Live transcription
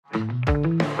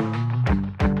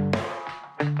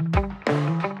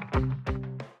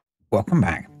welcome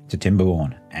back to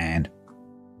TimberBorn, and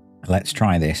let's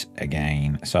try this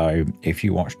again. So if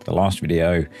you watched the last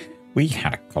video, we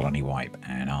had a colony wipe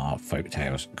and our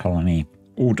Folktails colony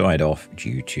all died off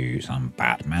due to some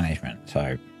bad management.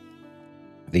 So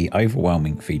the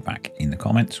overwhelming feedback in the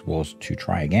comments was to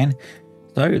try again.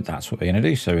 So that's what we're going to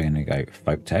do. So we're going to go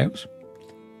Folktails,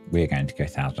 we're going to go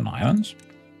Thousand Islands,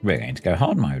 we're going to go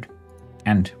hard mode,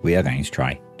 and we are going to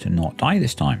try to not die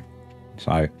this time.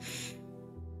 So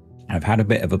I've had a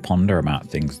bit of a ponder about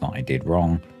things that I did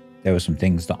wrong. There were some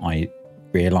things that I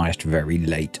realized very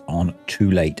late on,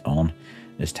 too late on,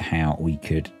 as to how we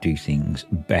could do things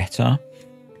better.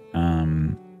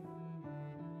 I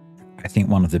think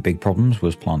one of the big problems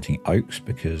was planting oaks,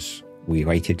 because we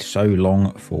waited so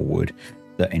long for wood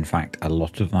that in fact a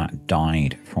lot of that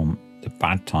died from the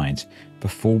bad tides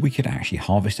before we could actually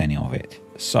harvest any of it.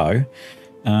 So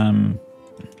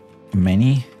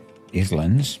many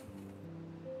islands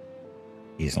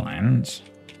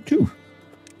too,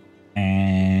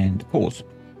 and pause.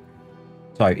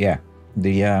 So yeah,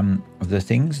 the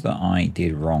things that I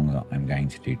did wrong that I'm going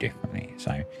to do differently.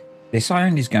 So this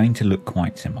island is going to look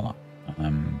quite similar.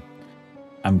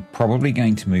 I'm probably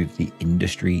going to move the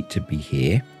industry to be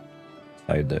here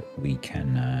so that we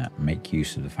can make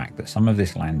use of the fact that some of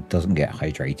this land doesn't get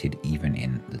hydrated even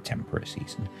in the temperate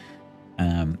season.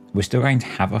 We're still going to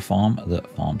have a farm that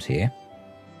farms here,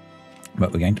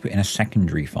 but we're going to put in a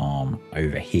secondary farm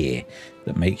over here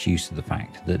that makes use of the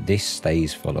fact that this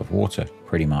stays full of water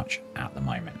pretty much at the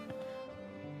moment.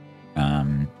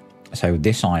 So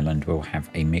this island will have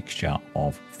a mixture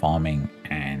of farming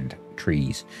and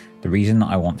trees. The reason that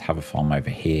I want to have a farm over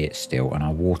here still, and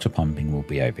our water pumping will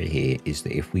be over here, is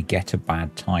that if we get a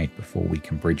bad tide before we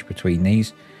can bridge between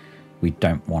these, we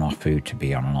don't want our food to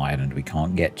be on an island we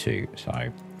can't get to.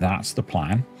 So that's the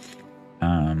plan.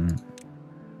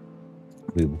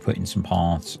 We will put in some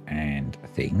paths and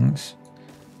things,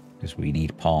 because we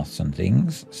need paths and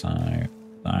things. So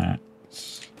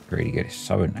that's really good.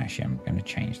 So actually, I'm going to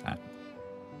change that.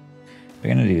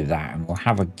 We're going to do that, and we'll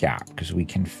have a gap, because we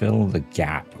can fill the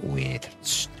gap with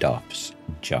stuffs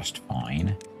just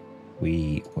fine.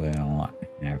 We will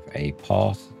have a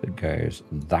path that goes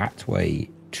that way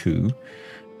too.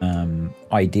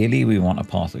 Ideally, we want a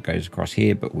path that goes across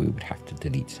here, but we would have to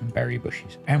delete some berry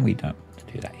bushes, and we don't want to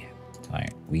do that yet. So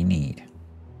we need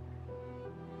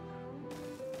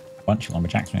a bunch of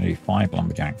lumberjacks. We're going to do 5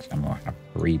 lumberjacks, and we'll have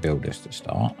 3 builders to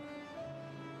start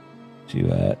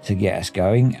to get us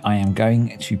going. I am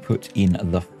going to put in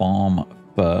the farm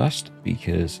first,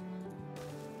 because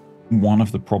one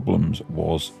of the problems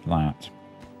was that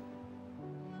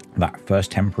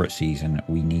first temperate season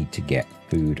we need to get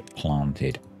food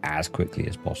planted as quickly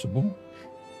as possible.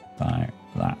 So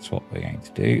that's what we're going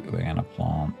to do. We're going to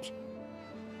plant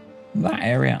that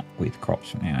area with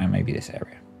crops, maybe this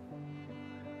area.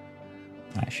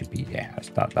 That should be, yeah,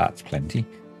 that's plenty.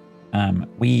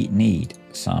 We need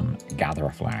some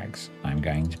gatherer flags. I'm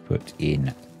going to put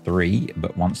in 3,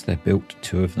 but once they're built,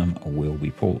 2 of them will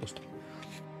be paused.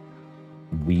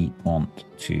 We want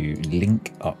to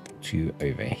link up to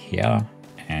over here,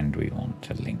 and we want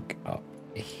to link up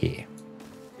here.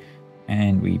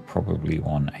 And we probably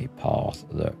want a path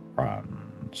that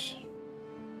runs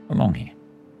along here.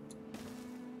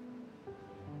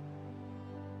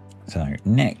 So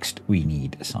next we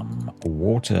need some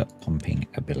water pumping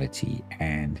ability,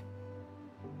 and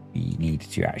we need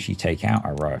to actually take out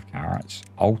a row of carrots.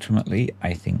 Ultimately,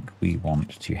 I think we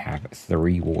want to have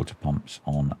 3 water pumps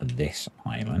on this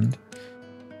island.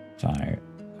 So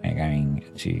we're going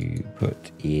to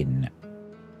put in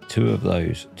 2 of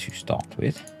those to start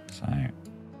with. So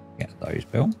get those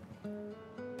built.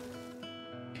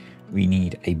 We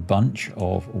need a bunch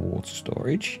of water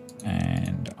storage,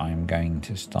 and I'm going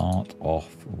to start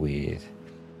off with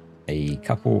a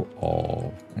couple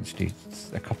of, let's do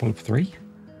a couple of 3,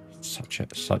 such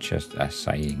as a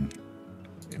saying,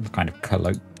 kind of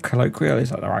colloquial, is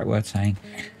that the right word, saying?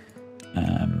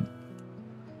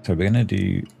 So we're going to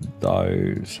do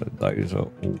those. So those are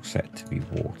all set to be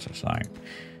water. So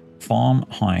farm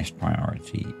highest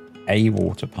priority, a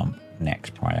water pump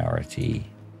next priority,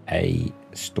 a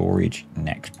storage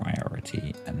next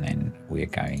priority, and then we're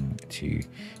going to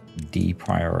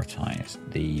deprioritize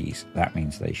these. That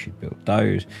means they should build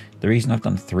those. The reason I've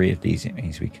done 3 of these, it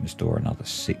means we can store another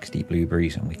 60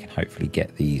 blueberries, and we can hopefully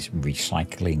get these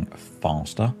recycling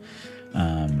faster.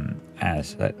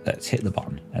 Let's hit the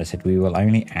button. As I said, we will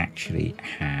only actually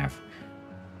have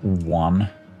 1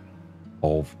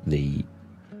 of the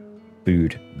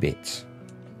food bits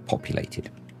populated,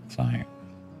 so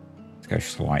go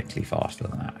slightly faster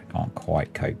than that. I can't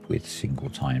quite cope with single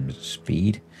times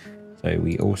speed. So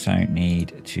we also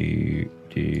need to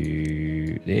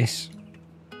do this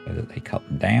so that they cut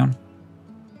them down.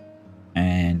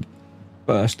 And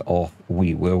first off,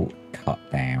 we will cut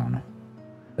down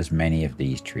as many of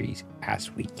these trees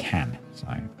as we can. So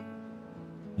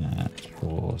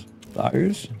pause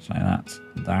those. So that's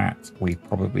that. We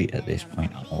probably at this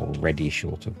point are already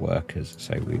short of workers,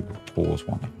 so we will pause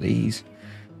one of these,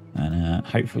 and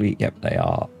hopefully, yep, they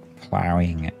are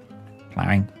plowing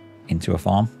into a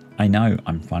farm. I know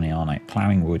I'm funny, aren't I?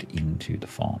 Plowing wood into the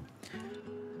farm.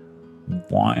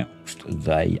 Whilst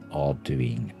they are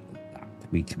doing that,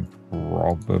 we can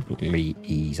probably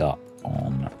ease up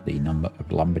on the number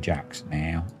of lumberjacks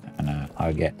now, and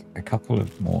I'll get a couple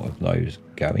of more of those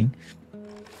going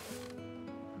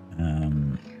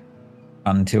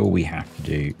until we have to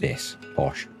do this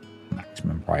posh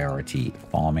maximum priority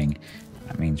farming.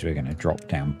 That means we're going to drop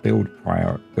down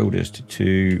builders to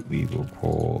 2. We will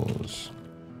pause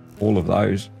all of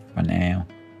those for now.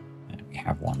 We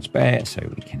have one spare, so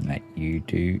we can let you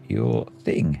do your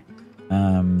thing.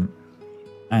 And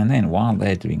then while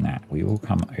they're doing that, we will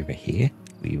come over here.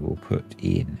 We will put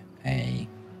in a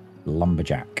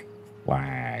lumberjack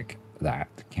flag that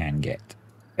can get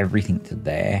everything to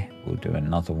there. We'll do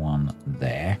another one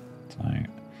there. So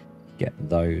get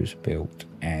those built.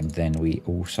 And then we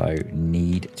also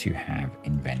need to have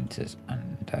inventors.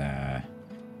 And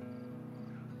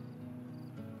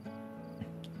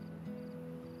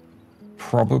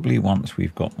probably once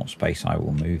we've got more space, I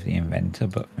will move the inventor,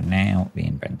 but for now the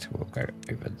inventor will go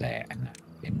over there and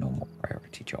be a normal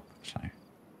priority job. So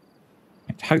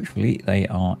hopefully they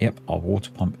are, yep, our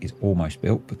water pump is almost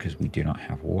built because we do not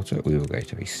have water. We will go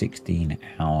to a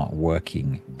 16-hour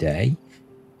working day,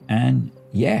 and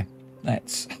yeah,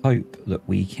 let's hope that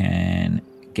we can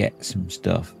get some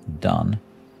stuff done.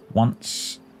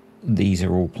 Once these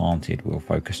are all planted, we'll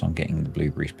focus on getting the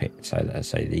blueberries picked so that,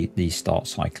 as I say, these start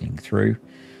cycling through.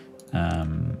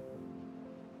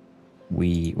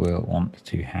 We will want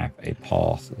to have a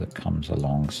path that comes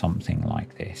along something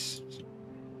like this.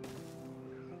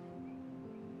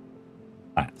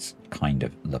 That's kind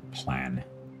of the plan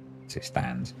as it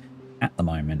stands at the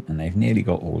moment, and they've nearly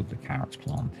got all of the carrots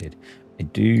planted. I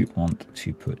do want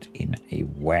to put in a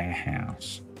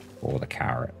warehouse for the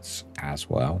carrots as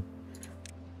well.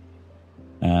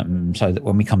 So that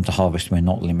when we come to harvest, we're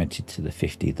not limited to the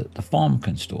 50 that the farm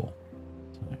can store.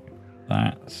 So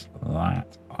that's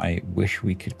that. I wish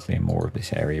we could clear more of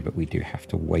this area, but we do have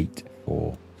to wait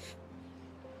for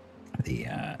the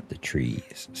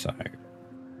trees. So,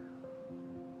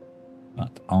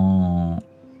 but our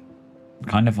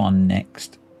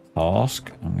next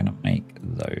task, I'm going to make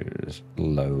those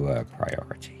lower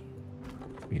priority.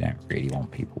 We don't really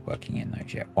want people working in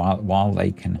those yet. While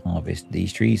they can harvest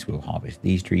these trees, we'll harvest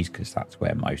these trees because that's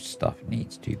where most stuff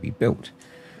needs to be built.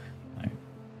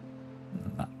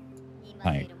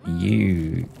 So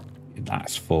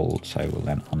that's full, so we'll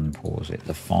then unpause it.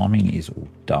 The farming is all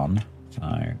done,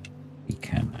 so we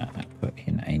can put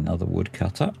in another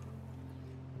woodcutter.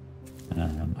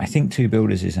 I think 2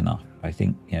 builders is enough. I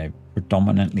think, you know,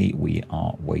 predominantly we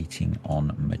are waiting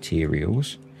on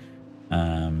materials.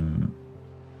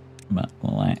 But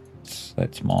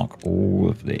let's mark all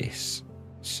of this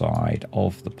side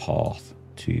of the path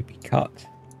to be cut.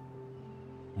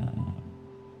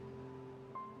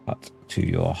 Cut to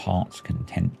your heart's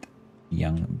content,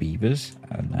 young beavers.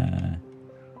 And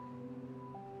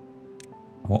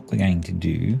what we're going to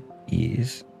do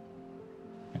is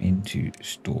into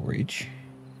storage,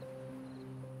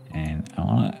 and I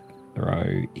want to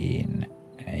throw in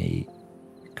a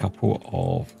couple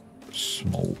of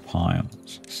small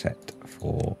piles set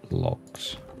for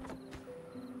logs,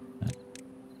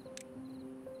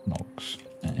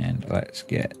 and let's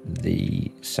get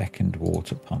the second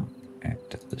water pump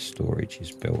at the storage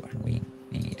is built, and we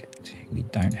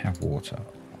don't have water.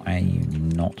 Why are you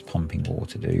not pumping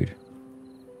water, dude?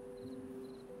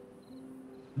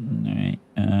 Right.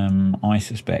 I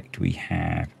suspect we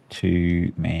have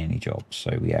too many jobs,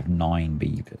 so we have 9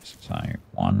 beavers. So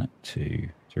 1, 2,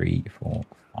 3, 4,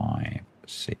 5,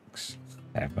 6,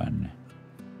 7,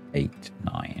 8,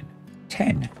 9,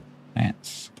 10.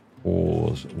 Let's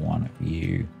pause one of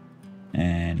you,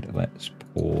 and let's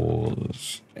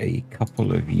pause a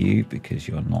couple of you because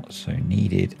you're not so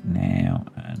needed now.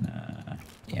 And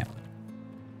yeah,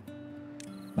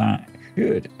 that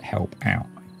should help out,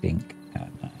 I think.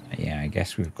 Yeah, I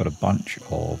guess we've got a bunch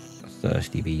of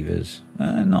thirsty beavers.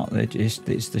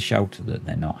 It's the shelter that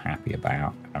they're not happy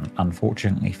about.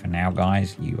 Unfortunately for now,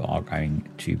 guys, you are going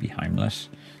to be homeless.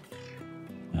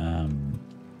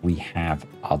 We have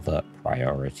other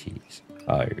priorities.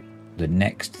 So the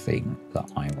next thing that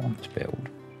I want to build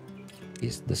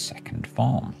is the second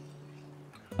farm.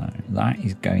 So that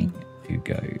is going to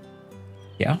go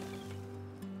here.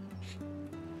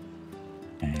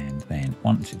 And then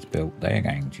once it's built, they're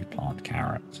going to plant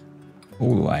carrots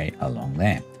all the way along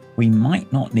there. We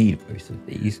might not need both of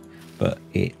these, but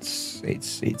it's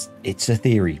a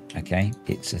theory, okay?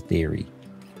 It's a theory.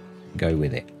 Go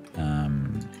with it.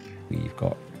 We've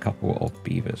got a couple of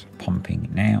beavers pumping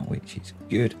now, which is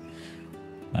good.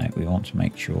 We want to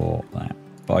make sure that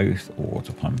both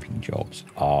water pumping jobs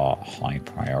are high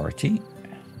priority.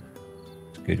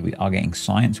 It's good. We are getting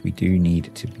science. We do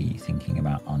need to be thinking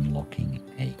about unlocking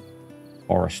a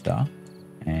forester.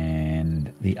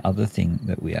 And the other thing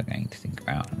that we are going to think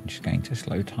about, I'm just going to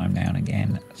slow time down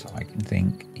again so I can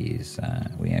think, is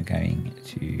we are going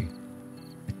to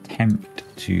attempt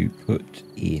to put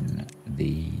in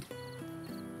the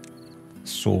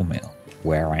sawmill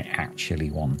where I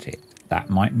actually want it. That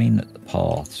might mean that the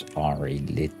paths are a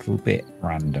little bit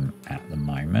random at the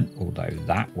moment, although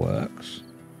that works.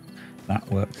 That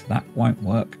works. That won't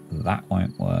work. That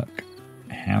won't work.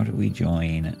 How do we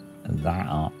join that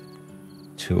up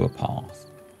to a path?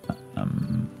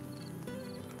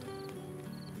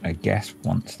 I guess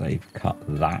once they've cut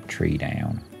that tree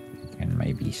down, we can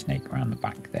maybe snake around the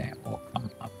back there or come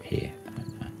up here.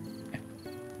 Yeah.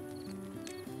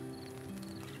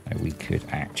 So we could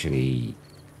actually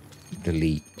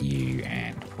delete you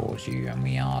and pause you, and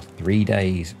we are 3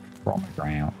 days from a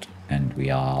drought, and we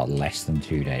are less than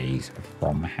 2 days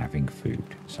from having food.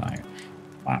 So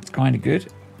that's kind of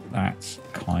good. That's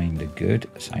kind of good.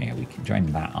 So yeah, we can join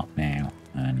that up now,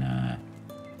 and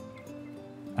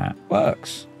that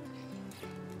works.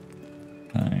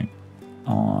 So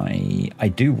I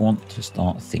do want to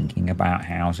start thinking about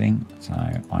housing, so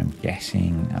I'm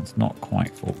guessing that's not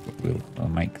quite full, but we'll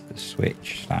make the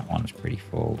switch. That one's pretty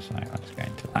full, so let's go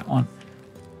into that one.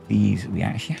 These, we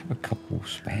actually have a couple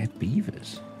spare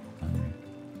beavers.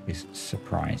 Is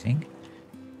surprising.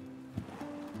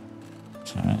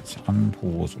 So let's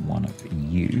unpause one of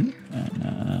you,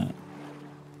 and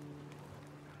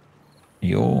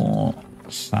you're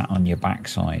sat on your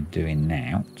backside doing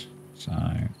nout. So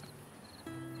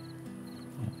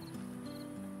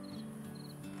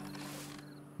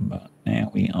but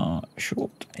now we are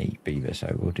short a beaver,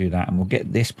 so we'll do that, and we'll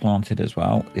get this planted as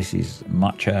well. This is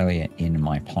much earlier in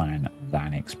my plan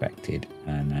than expected,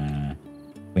 and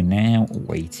we're now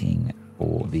waiting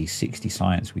for the 60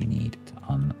 science we need to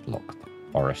unlock the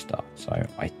forester. So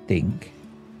I think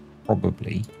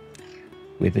probably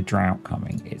with a drought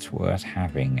coming, it's worth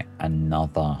having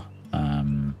another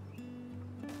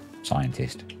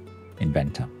scientist,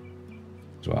 inventor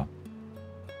as well.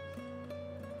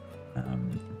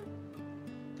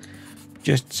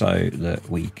 Just so that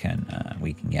we can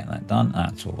get that done.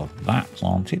 That's all of that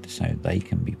planted, so they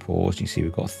can be paused. You see,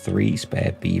 we've got 3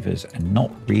 spare beavers and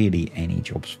not really any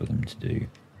jobs for them to do.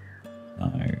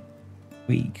 So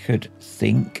we could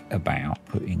think about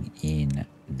putting in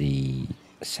the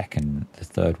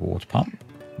third water pump.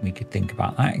 We could think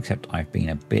about that, except I've been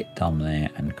a bit dumb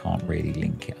there and can't really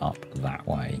link it up that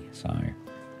way. So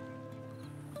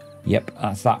yep,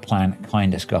 that's that plan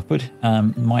kind of scuppered.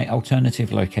 My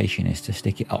alternative location is to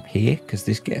stick it up here, because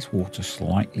this gets water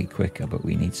slightly quicker, but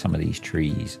we need some of these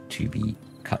trees to be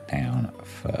cut down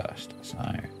first. So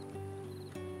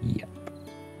yep,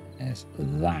 there's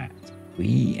that.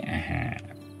 We have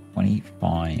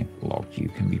 25 logs. You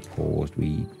can be paused.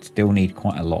 We still need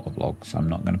quite a lot of logs, so I'm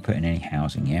not going to put in any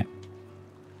housing yet.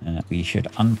 We should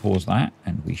unpause that,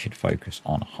 and we should focus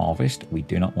on harvest. We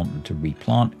do not want them to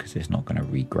replant because it's not going to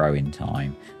regrow in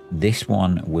time. This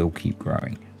one will keep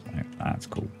growing, so that's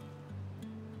cool.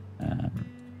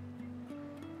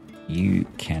 You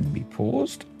can be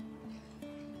paused.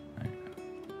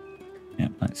 Yeah,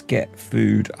 let's get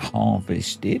food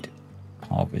harvested.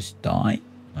 Harvest die.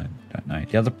 I don't know.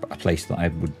 The other place that I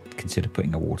would consider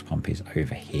putting a water pump is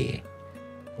over here,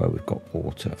 where we've got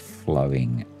water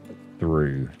flowing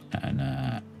through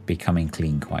and becoming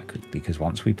clean quite quickly, because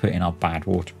once we put in our bad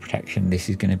water protection, this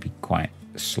is going to be quite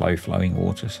slow flowing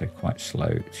water, so quite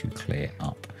slow to clear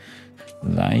up.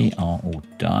 They are all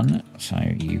done, so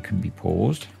you can be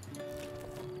paused.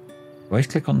 Always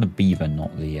click on the beaver,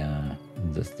 not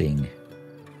the thing.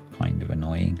 Kind of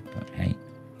annoying, but hey,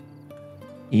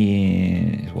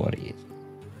 is what it is.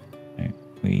 So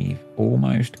we've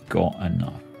almost got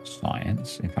enough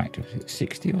science. In fact, is it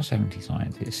 60 or 70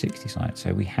 science? It's 60 science,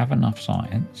 so we have enough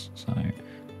science. So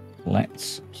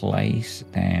let's place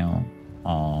down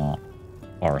our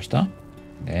forester.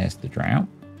 There's the drought.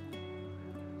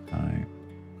 So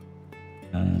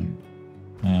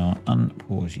now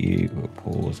unpause you, we'll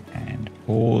pause and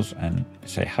pause. And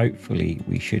so hopefully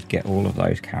we should get all of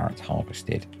those carrots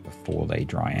harvested before they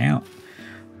dry out.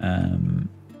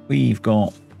 We've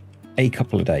got a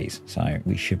couple of days, so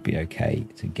we should be okay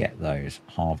to get those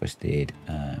harvested.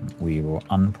 We will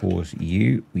unpause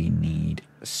you. We need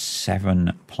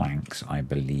 7 planks, I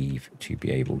believe, to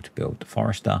be able to build the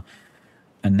forester.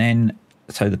 And then,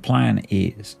 so the plan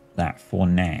is that for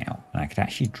now, and I could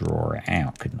actually draw it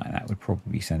out, couldn't I? That would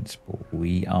probably be sensible.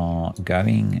 We are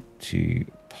going to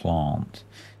plant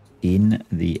in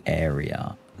the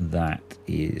area that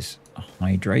is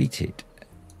hydrated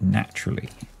naturally.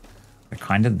 We're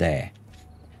kind of there.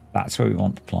 That's where we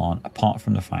want to plant, apart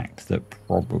from the fact that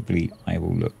probably I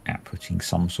will look at putting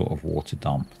some sort of water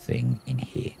dump thing in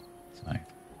here. So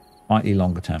slightly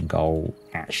longer term goal.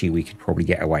 Actually, we could probably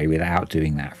get away without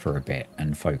doing that for a bit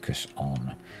and focus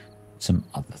on some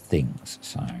other things.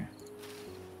 So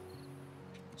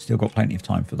still got plenty of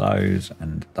time for those,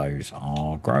 and those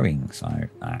are growing, so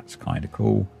that's kind of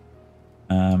cool.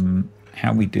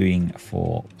 How are we doing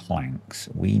for planks?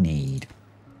 We need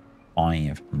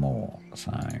 5 more.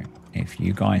 So if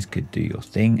you guys could do your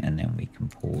thing, and then we can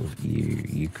pause you.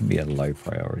 You can be a low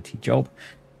priority job.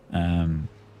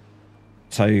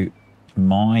 So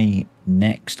my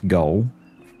next goal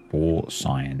for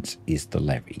science is the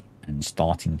levee and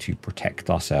starting to protect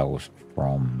ourselves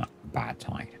from bad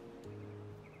tide.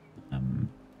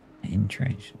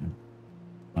 Interesting.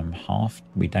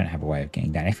 We don't have a way of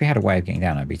getting down. If we had a way of getting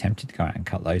down, I'd be tempted to go out and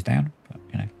cut those down, but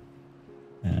you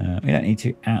know, we don't need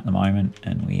to at the moment,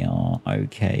 and we are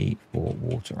okay for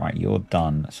water. Right, you're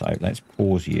done. So let's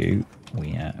pause you.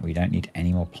 We don't need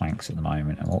any more planks at the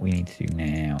moment, and what we need to do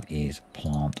now is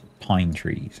plant pine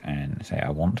trees. And say I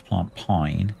want to plant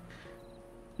pine.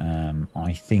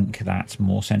 I think that's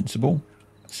more sensible.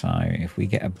 So if we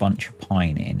get a bunch of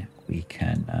pine in, we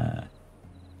can.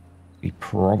 We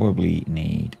probably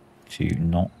need to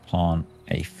not plant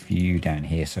a few down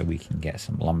here so we can get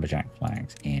some lumberjack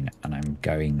flags in, and I'm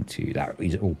going to, that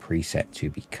is all preset to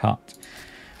be cut,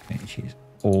 which is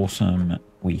awesome.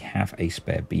 We have a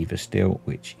spare beaver still,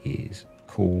 which is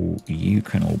cool. You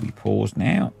can all be paused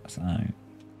now, so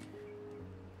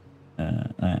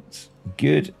that's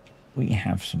good. We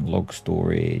have some log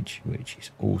storage, which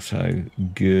is also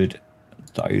good.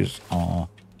 Those are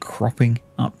cropping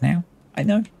up now. I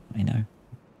know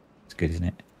it's good, isn't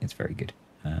it? It's very good.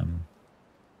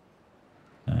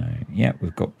 Yeah,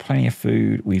 we've got plenty of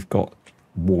food. We've got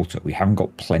water. We haven't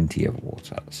got plenty of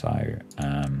water. So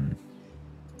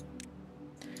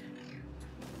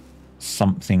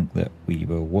something that we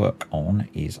will work on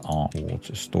is our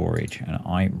water storage.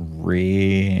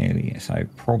 And so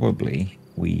probably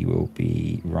we will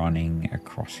be running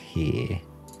across here.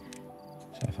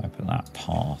 So if I put that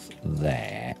path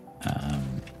there,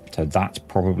 so that's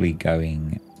probably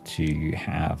going to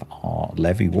have our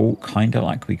levee wall, kind of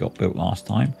like we got built last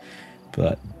time,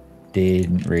 but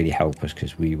didn't really help us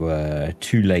because we were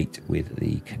too late with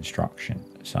the construction.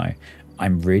 So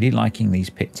I'm really liking these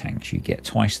pit tanks. You get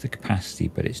twice the capacity,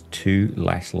 but it's 2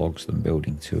 less logs than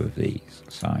building 2 of these.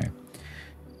 So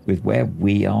with where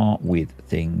we are with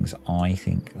things, I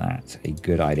think that's a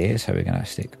good idea. So we're going to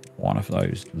stick one of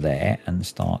those there and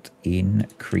start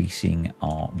increasing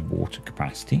our water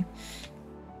capacity.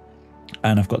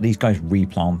 And I've got these guys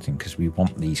replanting because we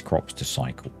want these crops to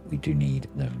cycle. We do need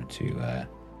them to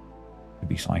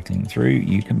be cycling through.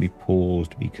 You can be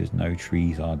paused because no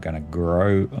trees are going to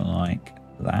grow like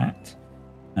that.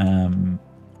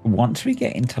 Once we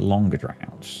get into longer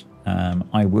droughts,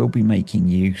 I will be making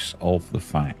use of the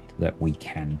fact that we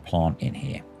can plant in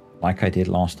here like I did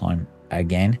last time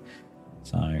again.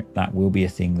 So that will be a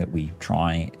thing that we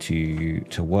try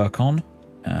to work on.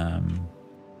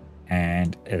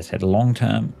 And as I said, long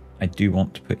term, I do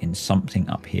want to put in something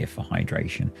up here for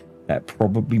hydration. That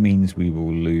probably means we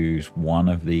will lose one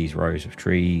of these rows of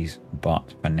trees,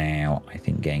 but for now, I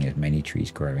think getting as many trees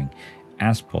growing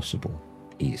as possible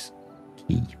is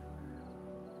key.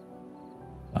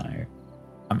 So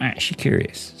I'm actually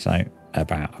curious.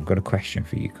 I've got a question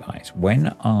for you guys.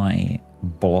 When I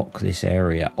block this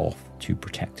area off to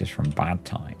protect us from bad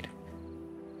tide,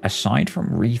 aside from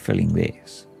refilling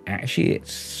this, actually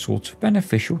it's sort of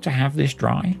beneficial to have this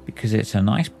dry because it's a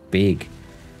nice big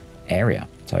area.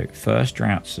 So first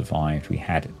drought survived, we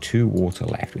had 2 water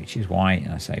left, which is why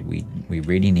I say we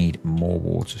really need more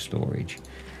water storage.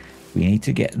 We need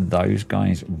to get those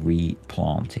guys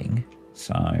replanting.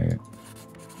 So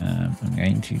I'm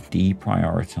going to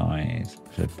deprioritize.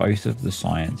 So both of the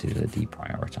sciences are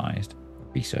deprioritized,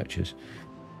 researchers,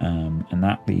 and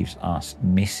that leaves us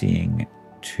missing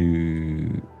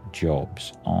 2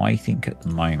 jobs. I think at the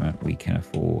moment we can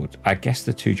afford, I guess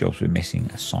the 2 jobs we're missing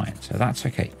are science, so that's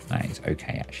okay. That is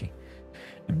okay, actually.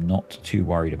 I'm not too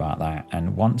worried about that.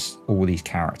 And once all these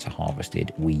carrots are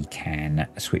harvested, we can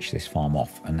switch this farm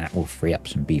off, and that will free up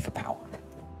some beaver power.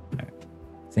 So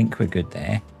I think we're good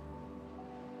there.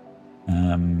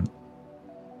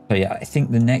 So yeah, I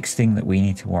think the next thing that we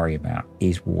need to worry about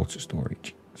is water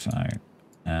storage. So,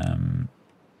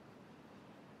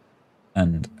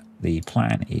 and the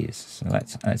plan is, so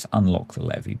let's unlock the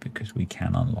levee, because we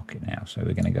can unlock it now. So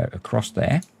we're going to go across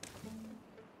there.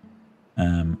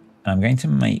 I'm going to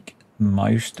make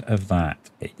most of that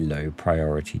a low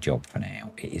priority job for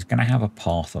now. It is going to have a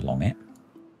path along it.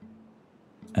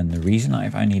 And the reason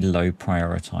I've only low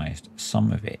prioritized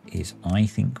some of it is I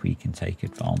think we can take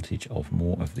advantage of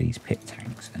more of these pit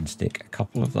tanks and stick a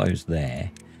couple of those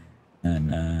there.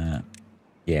 And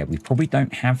yeah, we probably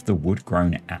don't have the wood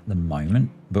grown at the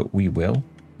moment, but we will.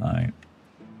 So,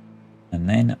 and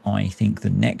then I think the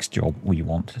next job we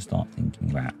want to start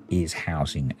thinking about is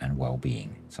housing and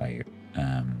well-being. So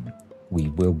we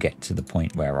will get to the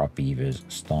point where our beavers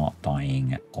start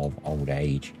dying of old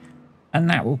age, and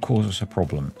that will cause us a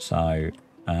problem. So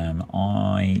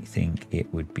I think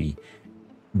it would be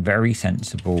very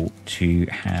sensible to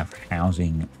have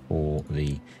housing for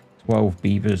the 12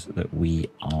 beavers that we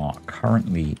are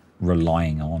currently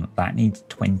relying on. That needs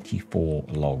 24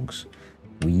 logs.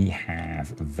 We have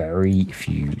very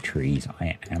few trees.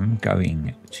 I am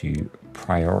going to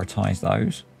prioritize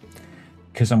those,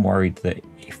 because I'm worried that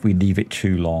if we leave it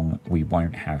too long, we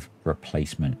won't have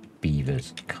replacement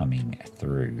beavers coming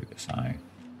through. So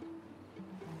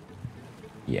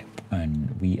yep,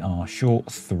 and we are short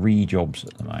 3 jobs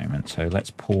at the moment, so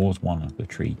let's pause one of the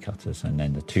tree cutters, and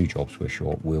then the 2 jobs we're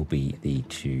short will be the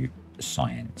 2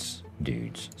 science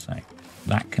dudes. So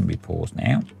that can be paused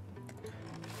now.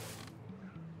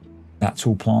 That's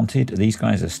all planted. These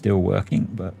guys are still working,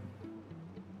 but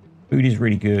food is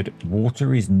really good.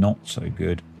 Water is not so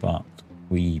good, but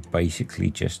we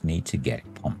basically just need to get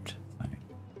it pumped. So,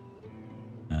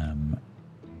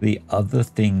 the other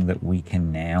thing that we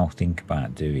can now think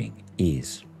about doing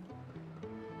is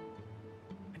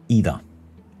either,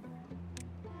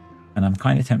 and I'm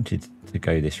kind of tempted to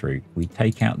go this route, we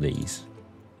take out these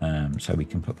so we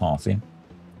can put paths in,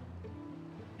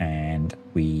 and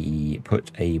we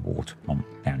put a water pump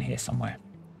down here somewhere.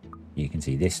 You can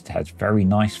see this has very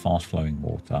nice fast flowing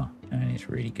water, and it's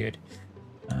really good.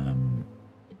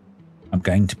 I'm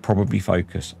going to probably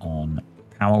focus on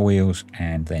power wheels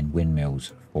and then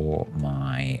windmills for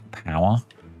my power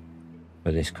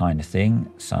for this kind of thing.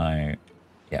 So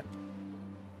yep,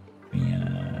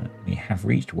 we have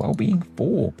reached well-being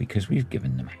 4 because we've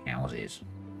given them houses.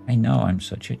 I know I'm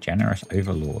such a generous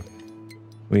overlord.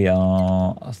 We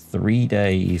are 3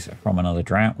 days from another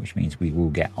drought, which means we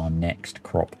will get our next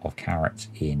crop of carrots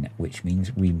in, which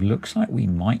means we looks like we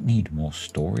might need more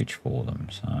storage for them.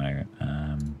 So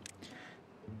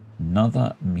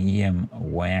another medium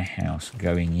warehouse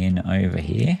going in over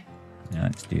here. Now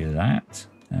let's do that.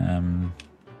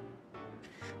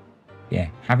 Yeah,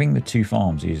 having the 2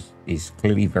 farms is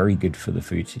clearly very good for the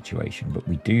food situation, but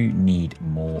we do need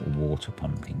more water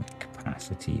pumping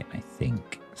capacity, I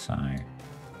think. So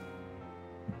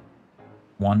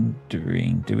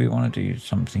wondering, do we want to do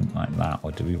something like that,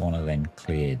 or do we want to then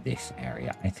clear this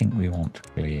area? I think we want to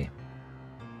clear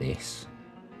this,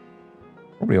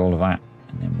 probably all of that,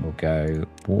 and then we'll go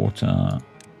water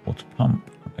pump.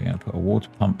 We're going to put a water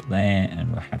pump there, and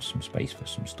we'll have some space for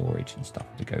some storage and stuff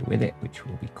to go with it, which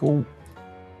will be cool.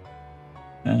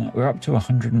 We're up to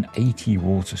 180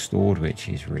 water stored, which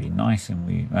is really nice,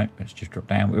 and let's just drop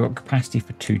down. We've got capacity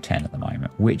for 210 at the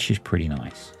moment, which is pretty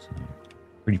nice, so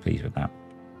pretty pleased with that.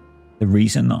 The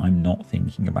reason that I'm not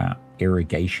thinking about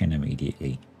irrigation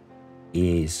immediately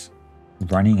is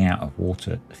running out of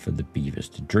water for the beavers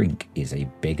to drink is a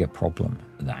bigger problem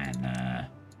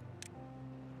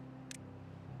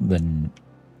than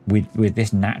with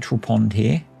this natural pond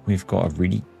here. We've got a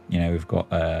really, we've got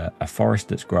a forest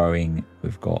that's growing.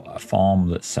 We've got a farm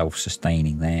that's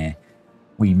self-sustaining there.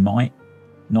 We might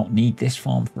not need this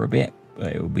farm for a bit,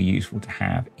 but it will be useful to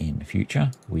have in the future.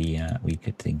 We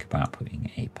could think about putting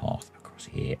a path across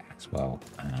here as well.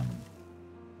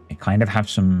 I kind of have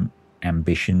some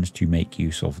ambitions to make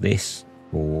use of this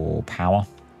for power.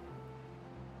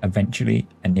 Eventually,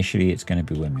 initially, it's going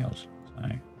to be windmills. So,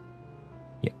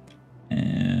 yep.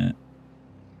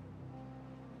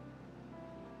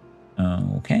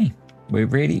 Okay, we're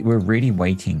really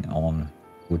waiting on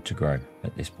wood to grow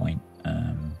at this point.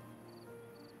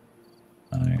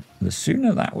 So the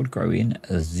sooner that would grow in,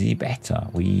 the better.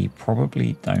 We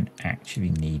probably don't actually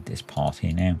need this part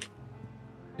here now.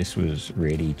 This was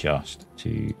really just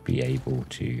to be able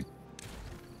to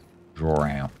draw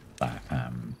out that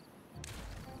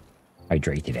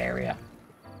hydrated area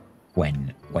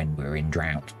when we're in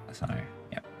drought. So,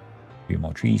 yeah, a few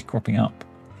more trees cropping up.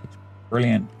 It's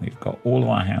brilliant. We've got all of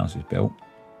our houses built.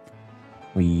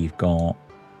 We've got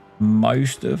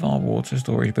most of our water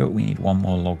storage built. We need one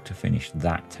more log to finish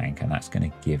that tank, and that's going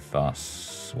to give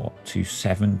us, what,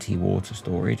 270 water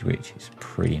storage, which is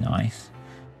pretty nice.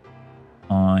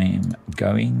 I'm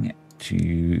going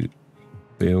to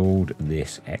build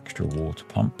this extra water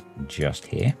pump just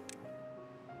here.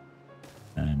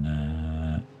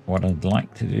 And what I'd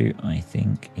like to do, I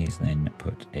think, is then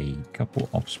put a couple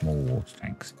of small water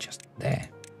tanks just there.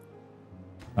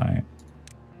 So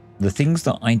the things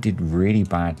that I did really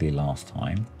badly last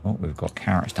time. Oh, we've got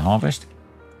carrots to harvest.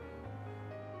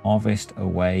 Harvest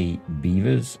away,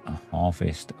 beavers.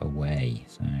 Harvest away.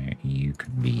 So you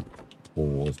can be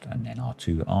paused, and then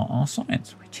R2 are our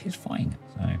science, which is fine.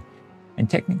 So, and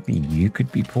technically you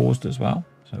could be paused as well.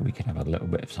 So we could have a little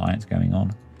bit of science going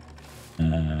on.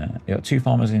 We've got 2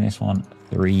 farmers in this one,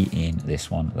 3 in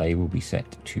this one. They will be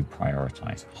set to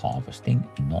prioritize harvesting,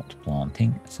 not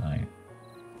planting. So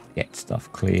get stuff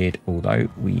cleared, although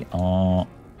we are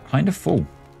kind of full.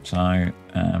 So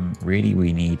really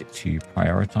we need to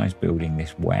prioritize building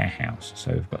this warehouse,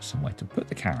 so we've got somewhere to put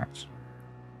the carrots.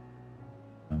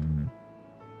 And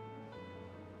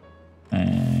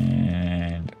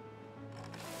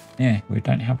yeah, we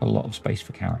don't have a lot of space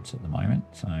for carrots at the moment,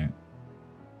 so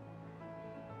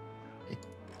it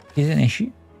is an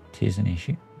issue. It is an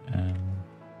issue.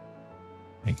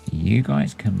 You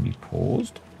guys can be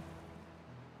paused.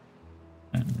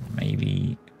 And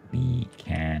maybe we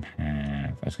can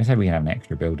have, I was going to say we have an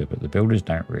extra builder, but the builders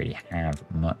don't really have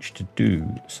much to do.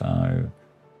 So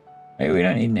maybe we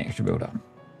don't need an extra builder.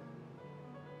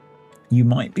 You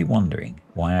might be wondering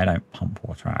why I don't pump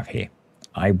water out of here.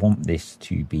 I want this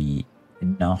to be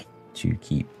enough to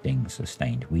keep things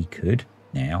sustained. We could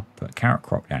now put a carrot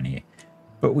crop down here,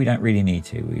 but we don't really need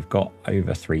to. We've got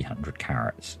over 300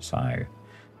 carrots. So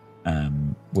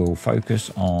we'll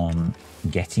focus on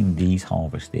getting these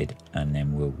harvested, and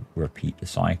then we'll repeat the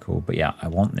cycle. But yeah, I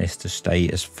want this to stay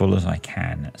as full as I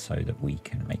can so that we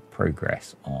can make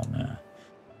progress on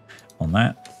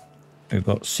that. We've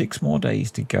got 6 more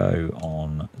days to go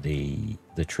on the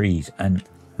trees, and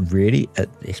really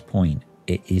at this point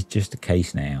it is just a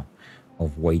case now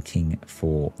of waiting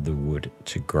for the wood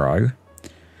to grow.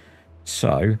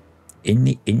 So in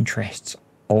the interests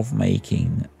of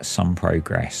making some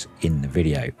progress in the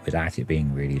video without it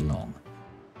being really long,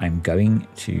 I'm going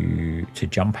to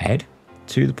jump ahead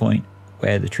to the point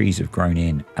where the trees have grown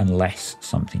in, unless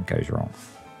something goes wrong.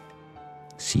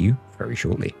 See you very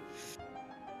shortly.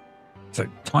 So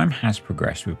time has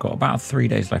progressed. We've got about 3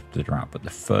 days left of the drought, but the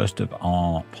first of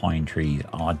our pine trees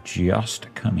are just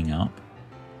coming up.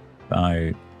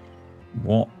 So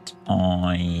what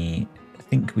I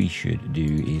think we should do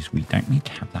is, we don't need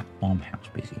to have that farmhouse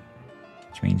busy,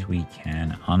 which means we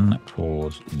can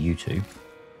unpause you two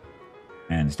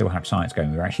and still have science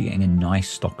going. We're actually getting a nice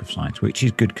stock of science, which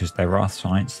is good, because there are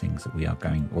science things that we are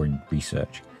going, or in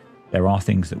research, there are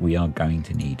things that we are going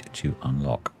to need to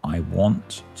unlock. I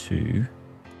want to,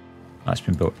 that's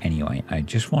been built anyway, I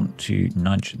just want to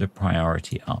nudge the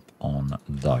priority up on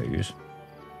those.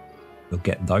 We'll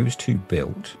get those 2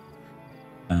 built.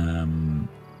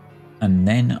 And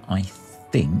then I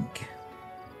think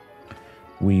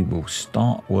we will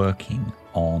start working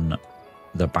on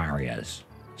the barriers.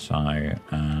 So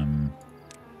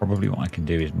probably what I can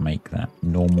do is make that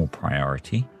normal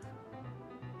priority.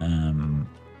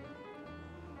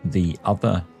 The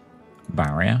other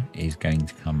barrier is going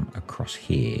to come across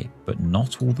here, but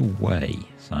not all the way.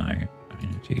 So I'm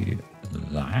going to do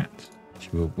that.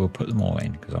 Actually, we'll put them all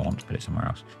in because I want to put it somewhere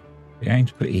else. We're going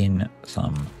to put in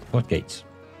some floodgates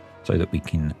so that we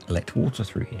can let water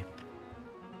through here.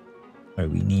 So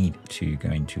we need to go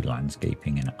into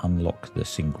landscaping and unlock the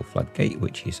single floodgate,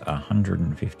 which is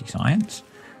 150 science,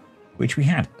 which we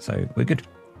had, so we're good.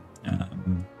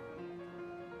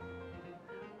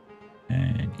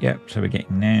 And yep, so we're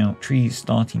getting now trees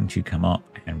starting to come up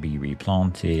and be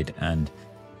replanted, and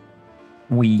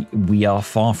we are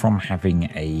far from having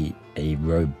a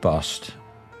robust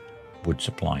wood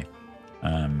supply,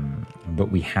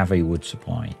 but we have a wood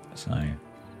supply. So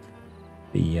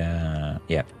the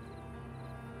yeah,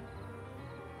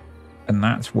 and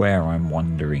that's where I'm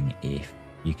wondering if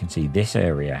you can see this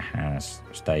area has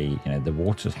stayed, you know, the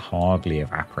water's hardly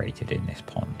evaporated in this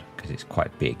pond because it's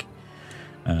quite big.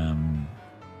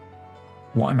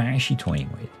 what I'm actually toying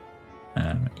with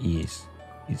is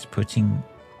putting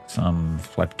some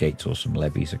floodgates or some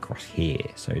levees across here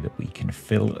so that we can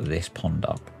fill this pond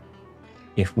up.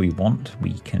 If we want,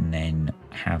 we can then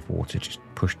have water just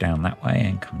push down that way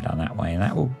and come down that way, and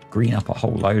that will green up a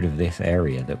whole load of this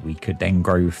area that we could then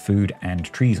grow food and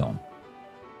trees on,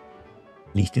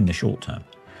 at least in the short term.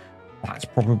 That's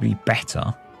probably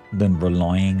better than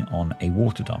relying on a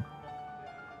water dump,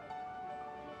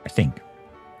 I think,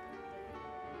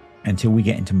 until we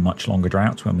get into much longer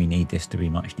droughts when we need this to be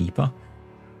much deeper.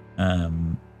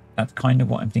 That's kind of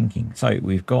what I'm thinking. So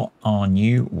we've got our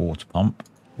new water pump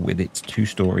with its 2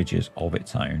 storages of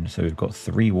its own. So we've got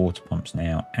 3 water pumps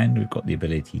now, and we've got the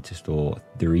ability to store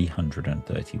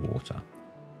 330 water.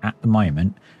 At the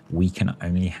moment, we can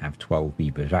only have 12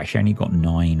 beavers. We've actually only got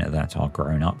 9 that are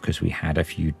grown up because we had a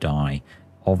few die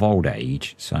of old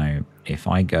age. So if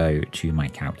I go to my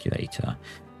calculator,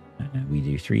 we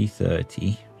do 330,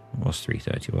 it was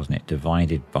 330, wasn't it?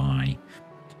 Divided by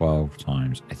 12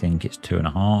 times, I think it's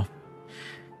 2.5.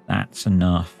 That's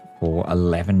enough for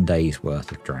 11 days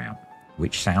worth of drought,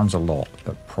 which sounds a lot,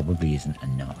 but probably isn't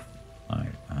enough. So,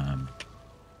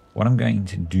 what I'm going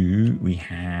to do, we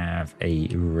have a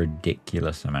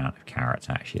ridiculous amount of carrots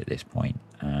actually at this point.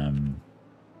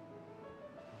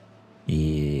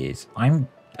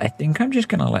 I think I'm just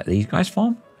going to let these guys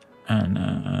farm,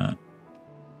 and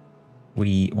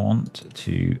we want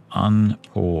to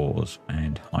unpause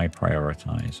and high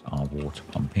prioritize our water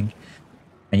pumping.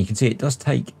 And you can see it does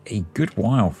take a good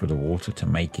while for the water to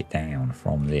make it down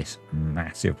from this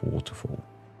massive waterfall.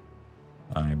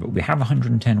 But we have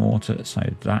 110 water, so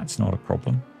that's not a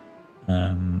problem.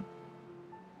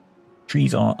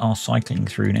 Trees are cycling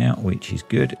through now, which is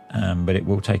good, but it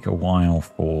will take a while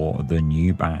for the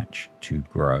new batch to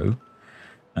grow.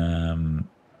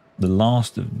 The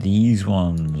last of these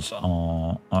ones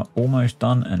are almost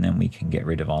done, and then we can get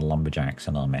rid of our lumberjacks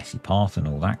and our messy path and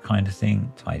all that kind of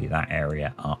thing. Tidy that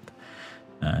area up.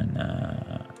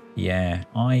 And yeah,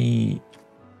 I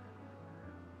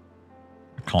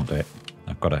can't do it.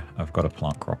 I've got a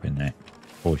plant crop in there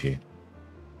for you.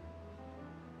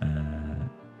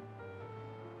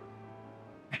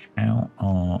 How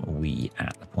are we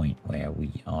at the point where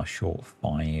we are short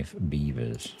 5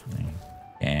 beavers?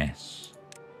 Yes.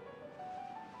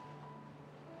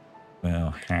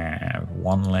 We'll have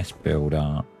 1 less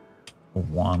builder,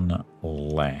 1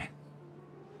 less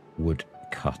wood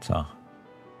cutter,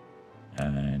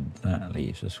 and that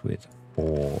leaves us with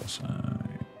 4, so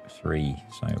 3.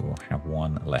 So we'll have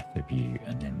 1 left of you,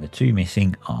 and then the 2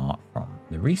 missing are from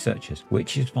the researchers,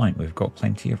 which is fine. We've got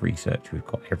plenty of research. We've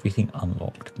got everything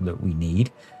unlocked that we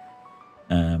need.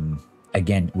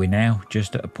 Again, we're now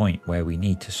just at a point where we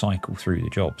need to cycle through the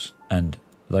jobs, and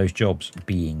those jobs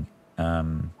being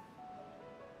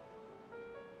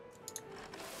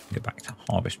go back to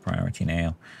harvest priority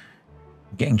now,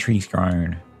 getting trees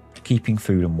grown, keeping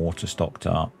food and water stocked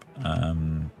up.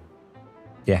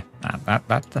 Yeah,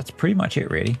 that's pretty much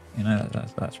it, really. You know,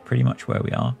 that's pretty much where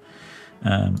we are.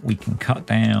 We can cut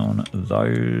down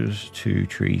those 2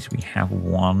 trees. We have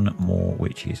 1 more,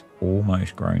 which is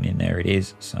almost grown in. There it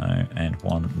is. So, and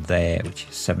 1 there, which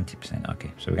is 70%.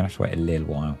 Okay, so we're gonna have to wait a little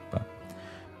while, but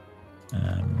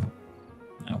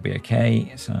that'll be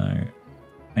okay. So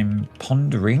I'm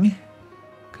pondering,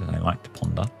 because I like to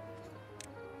ponder,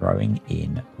 throwing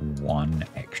in 1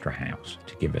 extra house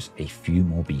to give us a few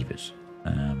more beavers.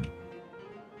 So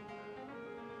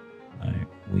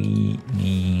we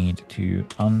need to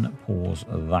unpause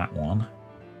that one.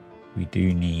 We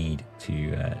do need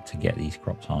to get these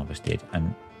crops harvested.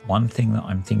 And one thing that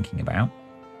I'm thinking about,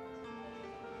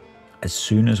 as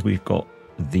soon as we've got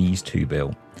these 2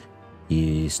 built,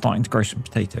 is starting to grow some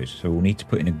potatoes. So we'll need to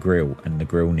put in a grill, and the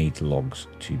grill needs logs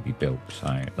to be built.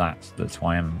 So that's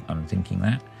why I'm thinking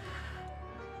that.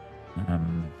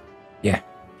 Yeah.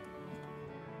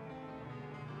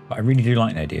 But I really do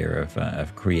like the idea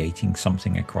of creating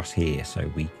something across here so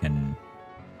we can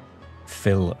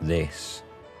fill this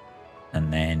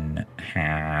and then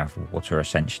have water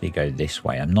essentially go this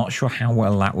way. I'm not sure how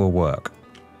well that will work.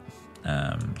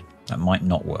 That might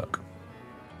not work.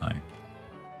 So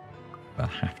we'll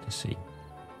have to see.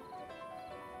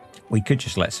 We could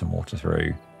just let some water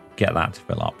through, get that to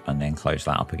fill up, and then close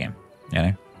that up again. You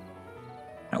know,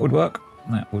 that would work.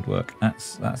 That would work.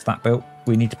 That's that built.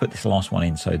 We need to put this last one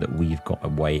in so that we've got a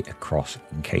way across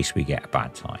in case we get a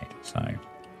bad tide. So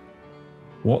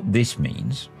what this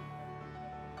means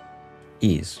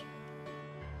is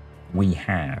we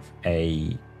have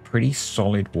a pretty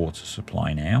solid water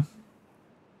supply now.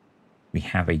 We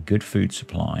have a good food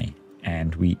supply,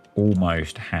 and we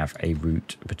almost have a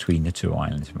route between the two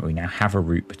islands. We now have a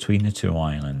route between the two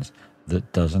islands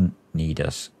that doesn't need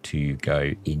us to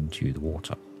go into the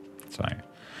water. So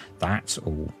that's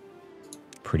all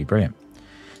pretty brilliant.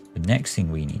 The next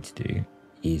thing we need to do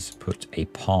is put a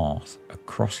path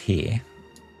across here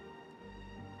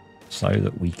so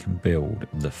that we can build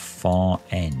the far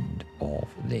end of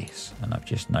this. And I've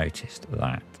just noticed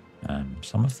that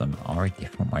some of them are a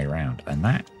different way around, and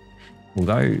that,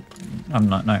 although I'm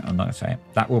not gonna say it,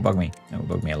 that will bug me. It will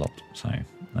bug me a lot. So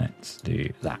let's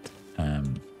do that.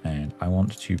 And I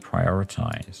want to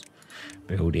prioritize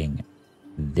building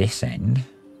this end.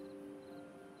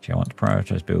 So I want to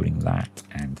prioritize building that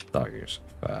and those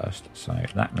first. So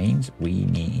that means we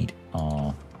need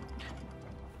our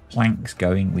planks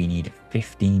going. We need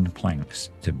 15 planks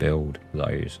to build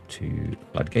those two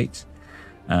floodgates.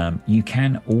 You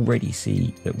can already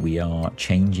see that we are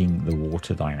changing the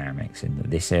water dynamics in that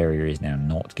this area is now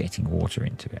not getting water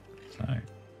into it.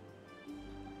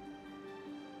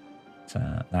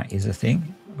 So that is a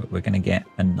thing. But we're going to get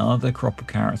another crop of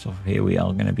carrots off of here. We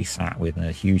are going to be sat with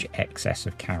a huge excess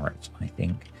of carrots, I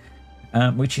think,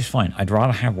 which is fine. I'd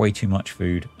rather have way too much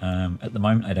food. At the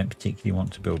moment, I don't particularly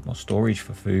want to build more storage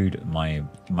for food. My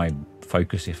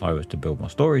focus, if I was to build more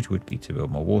storage, would be to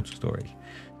build more water storage.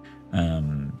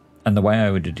 And the way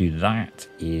I would do that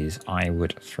is I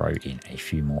would throw in a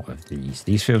few more of these.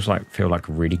 These feel like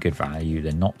really good value.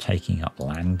 They're not taking up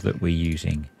land that we're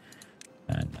using.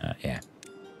 And yeah.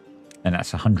 And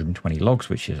that's 120 logs,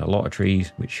 which is a lot of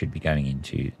trees, which should be going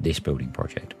into this building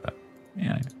project. But, you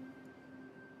know,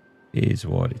 it is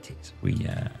what it is.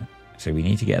 So we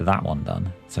need to get that one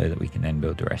done so that we can then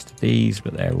build the rest of these.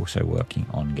 But they're also working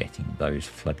on getting those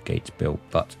floodgates built.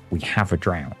 But we have a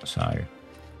drought, so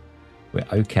we're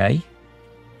okay.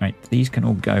 Right, these can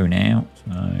all go now.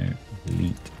 So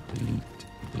delete,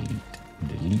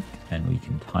 and we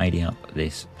can tidy up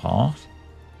this path.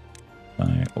 So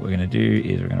what we're going to do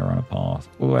is we're going to run a path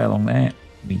all the way along there.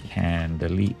 We can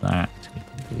delete that. We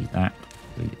can delete that.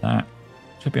 Delete that.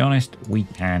 To be honest, we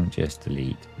can just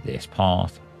delete this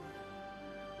path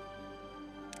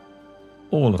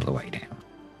all of the way down.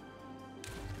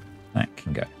 That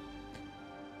can go.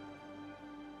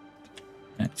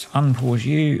 Let's unpause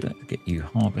you. Let's get you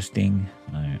harvesting.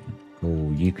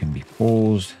 Cool. You can be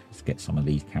paused. Let's get some of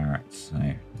these carrots. So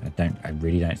I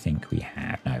really don't think we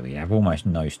have. No, we have almost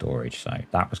no storage. So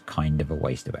that was kind of a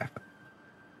waste of effort.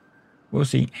 We'll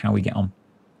see how we get on.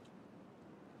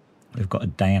 We've got a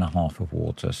day and a half of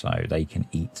water, so they can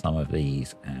eat some of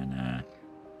these, and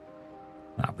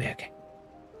that'll be okay.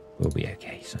 We'll be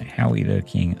okay. So how are we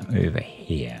looking over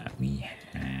here?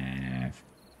 We're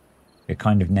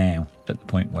kind of now at the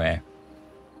point where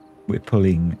we're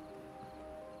pulling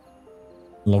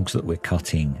logs that we're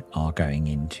cutting are going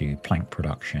into plank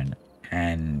production,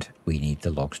 and we need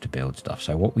the logs to build stuff.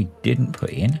 So what we didn't put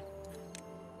in,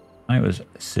 I was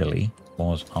silly,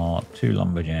 was our 2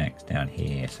 lumberjacks down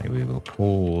here. So we will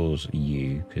pause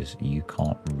you because you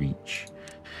can't reach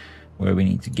where we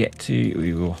need to get to.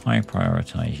 We will high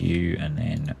prioritize you, and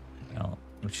then we'll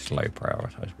just low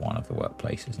prioritize one of the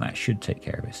workplaces, and that should take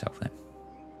care of itself then.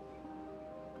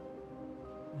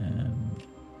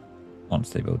 Once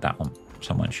they build that one,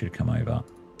 someone should come over,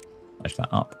 flash that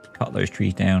up, cut those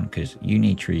trees down, because you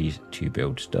need trees to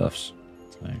build stuffs.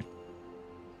 So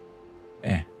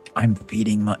yeah, I'm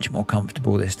feeling much more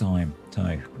comfortable this time.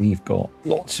 So we've got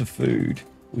lots of food,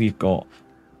 we've got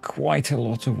quite a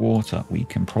lot of water. We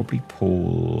can probably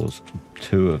pause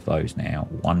 2 of those now.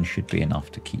 One should be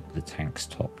enough to keep the tanks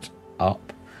topped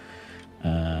up,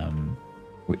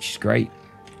 which is great.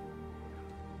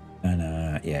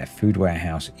 And yeah, food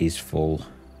warehouse is full.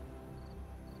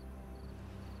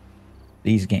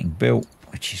 These are getting built,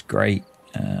 which is great.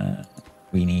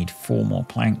 We need 4 more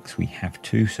planks. We have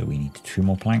 2, so we need 2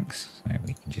 more planks. So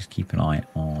we can just keep an eye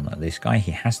on this guy.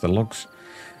 He has the logs.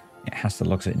 It has the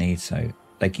logs it needs, so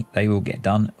they will get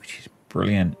done, which is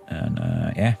brilliant. And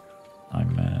yeah,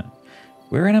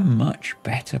 we're in a much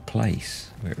better place.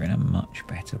 We're in a much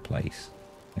better place.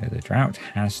 The drought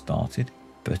has started,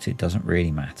 but it doesn't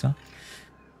really matter.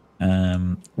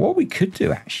 What we could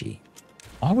do, actually,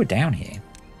 while we're down here,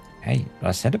 hey,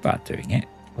 I said about doing it.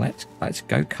 Let's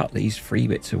go cut these 3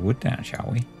 bits of wood down,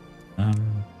 shall we?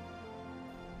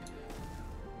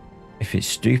 If it's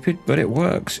stupid, but it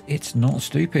works, it's not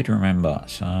stupid, remember.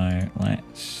 So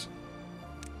let's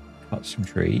cut some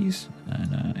trees,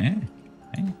 and yeah,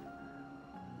 okay.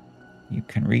 You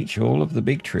can reach all of the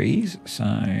big trees, so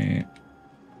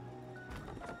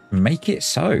make it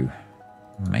so.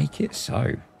 Make it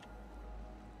so.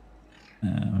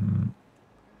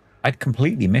 I'd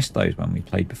completely missed those when we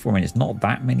played before, and it's not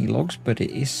that many logs, but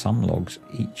it is some logs.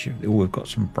 Each of all have got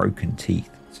some broken teeth,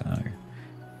 so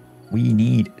we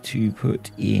need to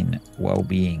put in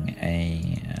well-being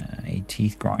a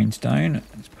teeth grindstone.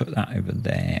 Let's put that over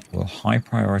there. We'll high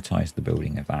prioritize the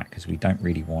building of that because we don't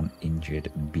really want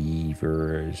injured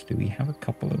beavers. Do we have a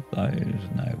couple of those?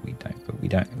 No, we don't. But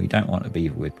we don't want a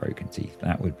beaver with broken teeth.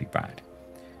 That would be bad.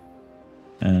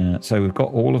 So we've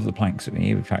got all of the planks that we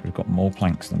need. In fact, we've got more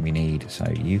planks than we need. So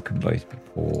you can both be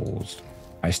paused.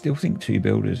 I still think 2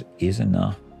 builders is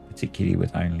enough, particularly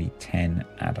with only 10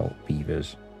 adult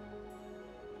beavers.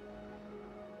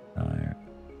 So,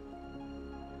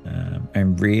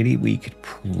 and really, we could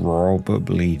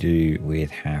probably do with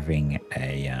having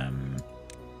a.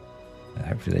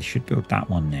 Hopefully, they should build that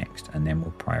one next, and then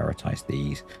we'll prioritize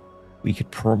these. We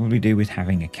could probably do with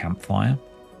having a campfire.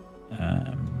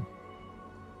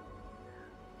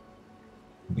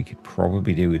 We could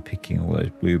probably do with picking all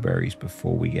those blueberries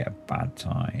before we get a bad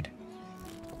tide.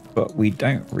 But we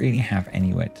don't really have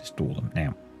anywhere to store them.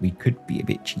 Now, we could be a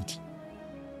bit cheeky.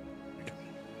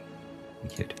 We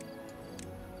could.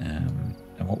 And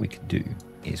what we could do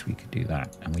is we could do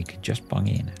that. And we could just bung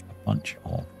in a bunch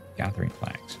of gathering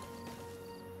flags.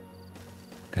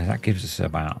 Because that gives us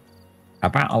about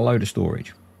a load of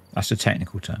storage. That's a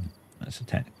technical term. That's a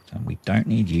technical term. We don't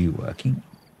need you working.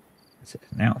 It's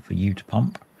now for you to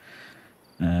pump.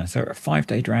 So we're a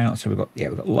 5-day drought. So we've got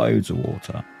loads of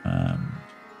water. I'm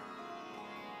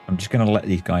just going to let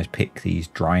these guys pick these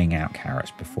drying out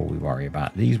carrots before we worry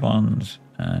about these ones.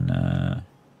 And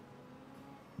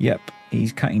yep,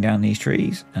 he's cutting down these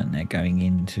trees and they're going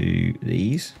into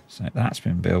these. So that's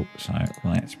been built. So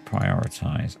let's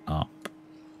prioritize up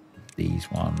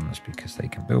these ones because they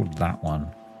can build that one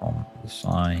from the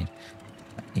side.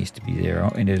 That needs to be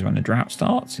 0. It is when a drought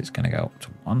starts, it's going to go up to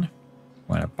 1.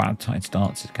 When a bad tide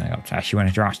starts, it's going to go up to... Actually, when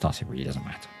a drought starts, it really doesn't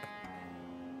matter.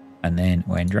 And then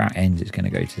when drought ends, it's going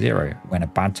to go to 0. When a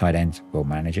bad tide ends, we'll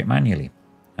manage it manually.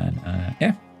 And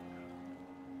yeah,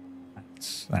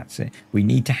 that's it. We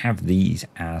need to have these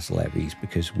as levees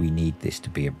because we need this to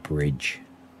be a bridge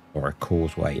or a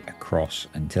causeway across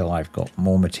until I've got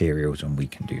more materials and we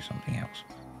can do something else.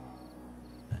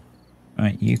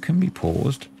 Right, you can be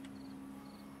paused.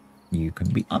 You can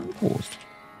be unpaused.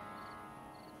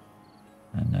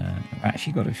 And I've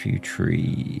actually got a few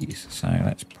trees. So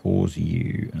let's pause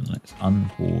you and let's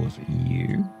unpause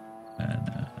you.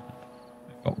 And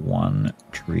we've got 1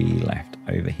 tree left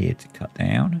over here to cut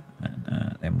down.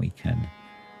 And then we can...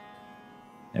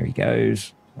 There he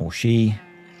goes. Or she.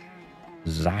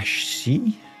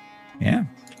 Zashi. Yeah.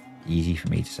 Easy for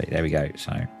me to say. There we go.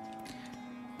 So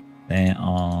there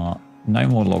are no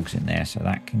more logs in there. So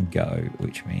that can go,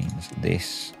 which means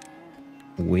this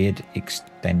weird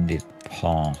extended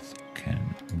path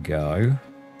can go.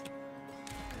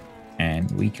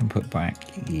 And we can put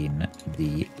back in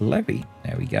the levee.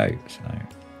 There we go. So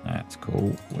that's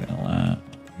cool. We'll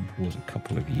pause a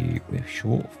couple of you. We're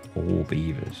short 4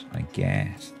 beavers, I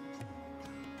guess.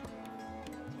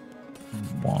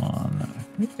 1. What are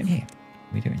we doing here? What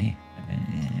are we doing here?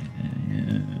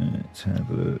 Let's have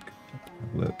a look.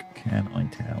 Look, can I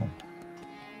tell?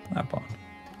 That barn.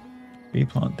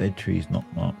 Replant dead trees not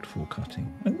marked for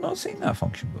cutting. I've not seen that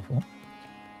function before.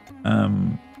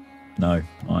 No,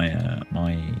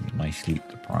 my sleep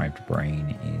deprived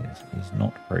brain is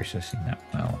not processing that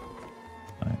well.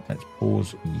 So let's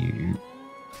pause you.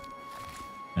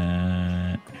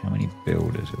 How many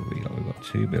builders have we got? We've got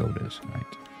 2 builders,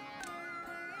 right?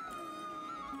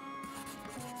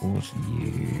 Pause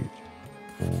you.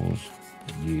 Pause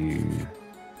you.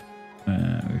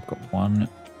 We've got 1.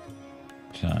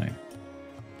 So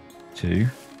 2.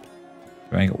 We've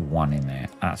only got 1 in there.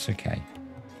 That's okay.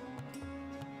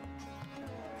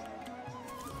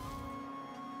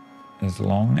 As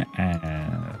long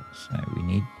as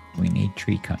we need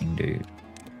tree cutting dude.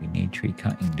 We need tree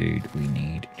cutting dude. We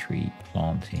need tree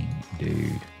planting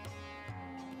dude.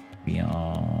 We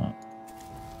are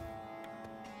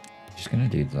just gonna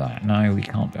do that. No, we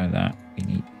can't do that.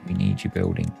 We need you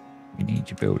building. We need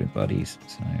you building, buddies.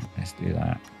 So let's do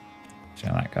that. See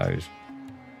how that goes.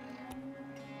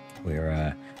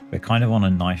 We're kind of on a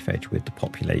knife edge with the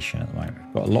population at the moment.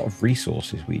 We've got a lot of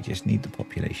resources. We just need the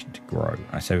population to grow.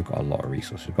 I say we've got a lot of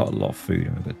resources. We've got a lot of food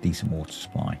and we've got decent water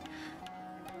supply.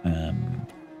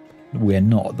 We're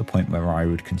not at the point where I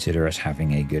would consider us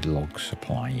having a good log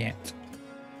supply yet.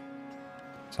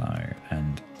 So,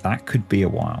 and that could be a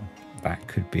while. That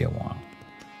could be a while.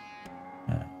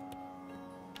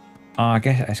 I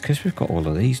guess it's because we've got all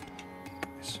of these.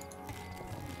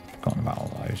 Forgotten about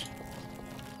all those.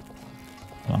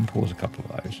 I'll unpause a couple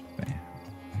of those.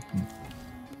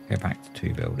 Go back to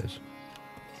 2 builders.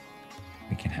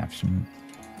 We can have some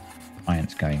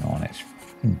science going on. It's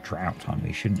drought time.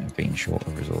 We shouldn't have been short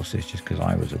of resources just because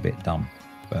I was a bit dumb.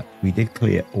 But we did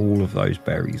clear all of those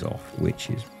berries off, which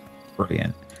is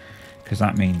brilliant. Because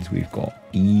that means we've got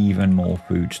even more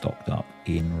food stocked up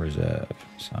in reserve.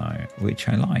 So, which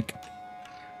I like.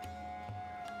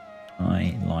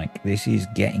 This is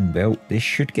getting built. This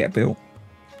should get built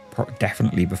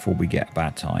definitely before we get a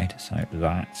bad tide. So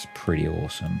that's pretty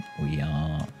awesome. We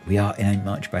are in a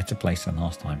much better place than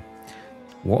last time.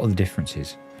 What are the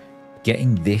differences?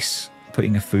 Getting this,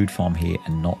 putting a food farm here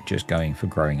and not just going for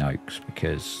growing oaks,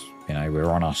 because, you know, we're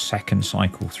on our 2nd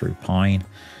cycle through pine,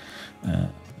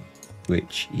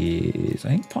 which is, I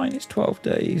think pine is 12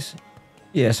 days.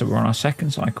 Yeah, so we're on our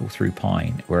 2nd cycle through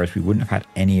pine, whereas we wouldn't have had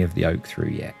any of the oak through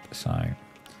yet. So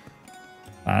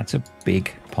that's a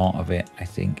big part of it, I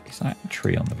think. Is that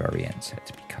tree on the very end set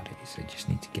to be cut? So you just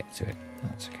need to get to it.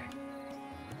 That's okay.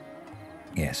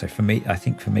 Yeah, so for me, I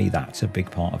think for me, that's a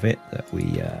big part of it, that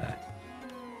we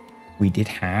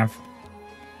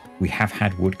have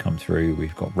had wood come through.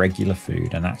 We've got regular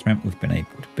food, and that's meant we've been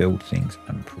able to build things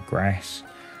and progress.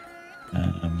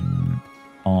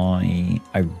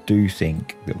 I do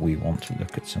think that we want to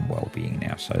look at some well-being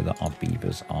now, so that our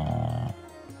beavers are,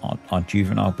 our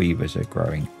juvenile beavers are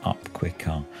growing up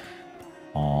quicker.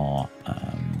 Our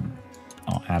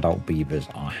adult beavers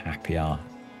are happier.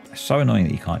 It's so annoying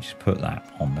that you can't just put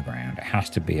that on the ground. It has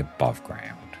to be above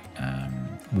ground.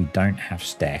 We don't have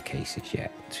staircases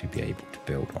yet to be able to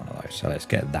build one of those, so let's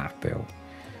get that built.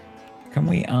 Can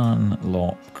we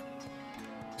unlock?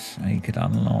 So you could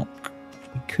unlock.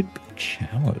 We could build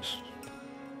showers.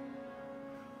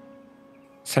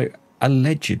 So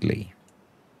allegedly,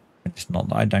 it's not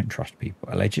that I don't trust people.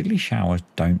 Allegedly, showers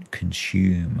don't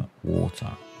consume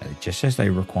water. It just says they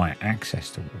require access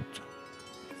to water.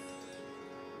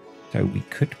 So we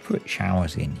could put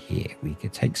showers in here. We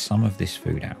could take some of this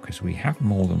food out because we have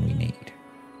more than we need.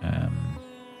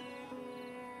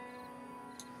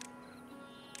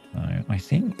 So I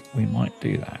think we might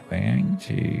do that. We're going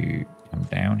to come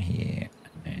down here,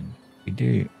 and then we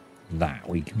do that.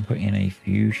 We can put in a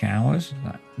few showers.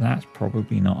 That's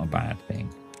probably not a bad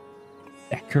thing.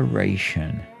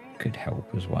 Decoration could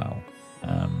help as well.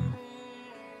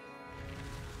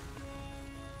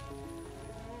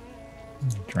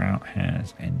 Drought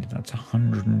has ended. That's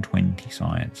 120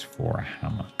 science for a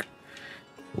hammock.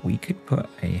 But we could put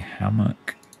a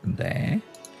hammock there.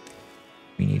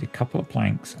 We need a couple of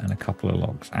planks and a couple of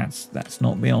logs. That's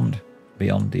not beyond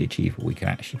the achievable. We can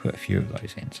actually put a few of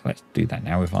those in. So let's do that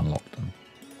now. We've unlocked them.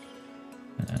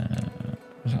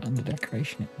 Was that under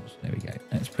decoration? It was. There we go.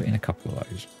 Let's put in a couple of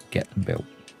those. Get them built.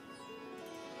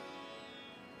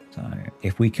 So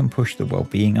if we can push the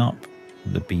well-being up,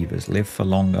 the beavers live for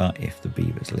longer. If the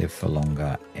beavers live for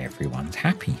longer, everyone's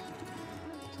happy.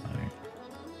 So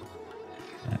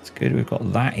that's good. We've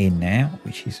got that in now,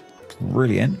 which is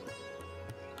brilliant.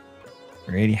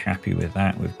 Really happy with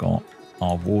that. We've got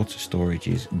our water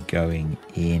storages going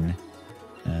in.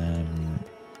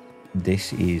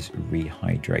 This is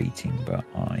rehydrating, but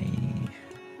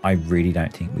I really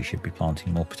don't think we should be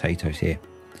planting more potatoes here,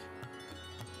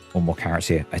 or more carrots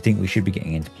here. I think we should be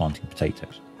getting into planting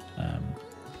potatoes.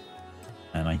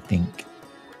 And I think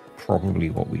probably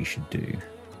what we should do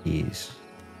is,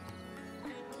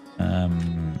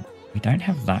 we don't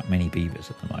have that many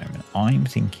beavers at the moment. I'm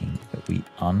thinking that we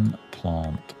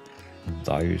unplant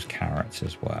those carrots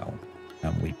as well,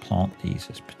 and we plant these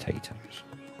as potatoes.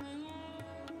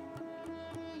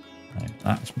 So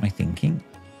that's my thinking.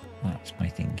 That's my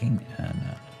thinking.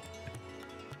 And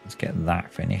let's get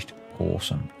that finished.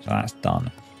 Awesome. So that's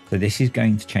done. So this is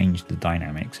going to change the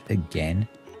dynamics again,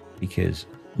 because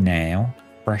now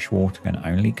fresh water can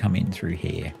only come in through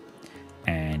here,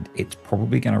 and it's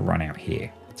probably going to run out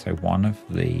here. So one of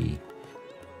the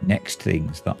next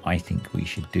things that I think we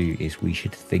should do is we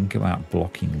should think about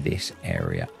blocking this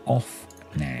area off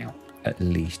now, at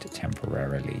least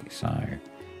temporarily. So,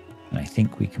 and I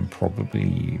think we can probably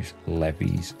use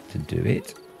levees to do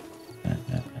it.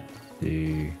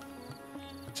 Do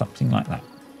something like that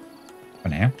for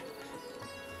now.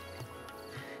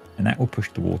 And that will push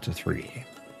the water through here.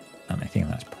 And I think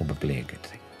that's probably a good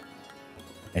thing.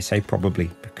 I say probably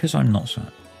because I'm not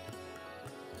certain.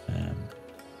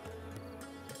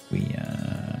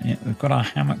 We've got our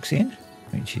hammocks in,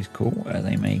 which is cool. Are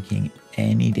they making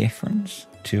any difference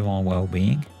to our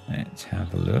well-being? Let's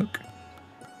have a look.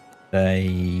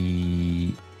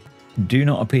 They do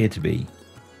not appear to be.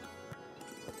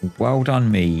 Well done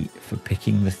me for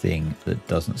picking the thing that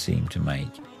doesn't seem to make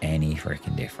any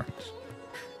freaking difference.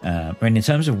 I mean, in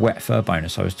terms of wet fur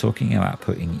bonus, I was talking about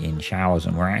putting in showers,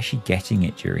 and we're actually getting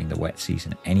it during the wet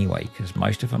season anyway, because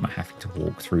most of them are having to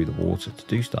walk through the water to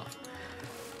do stuff.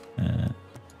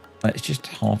 Let's just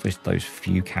harvest those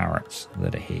few carrots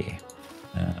that are here.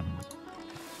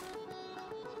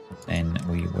 Then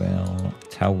we will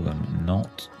tell them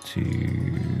not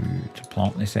to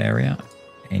plant this area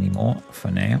anymore for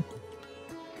now.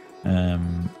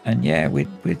 And yeah,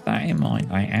 with that in mind,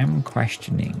 I am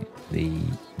questioning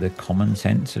the common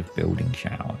sense of building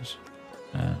showers.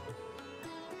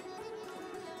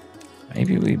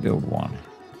 Maybe we build one.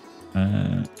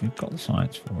 We've got the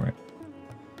science for it.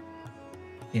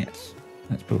 Yes,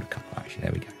 let's build a couple. Actually,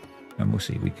 there we go. And we'll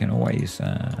see. We can always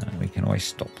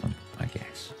stop them, I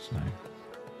guess. So,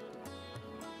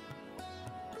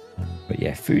 but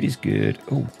yeah, food is good.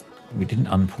 Oh, we didn't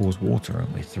unpause water,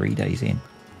 and we're 3 days in.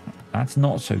 That's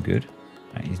not so good.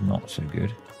 That is not so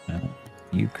good.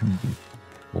 You can be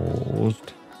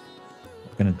paused.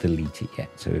 I'm going to delete it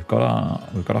yet. So we've got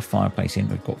our fireplace in.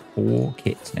 We've got 4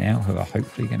 kits now who are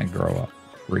hopefully going to grow up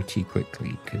pretty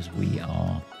quickly, because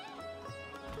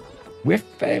we're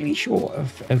fairly short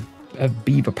of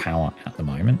beaver power at the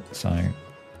moment. So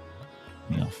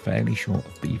we are fairly short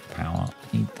of beaver power.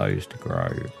 Need those to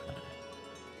grow.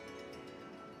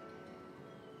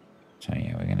 So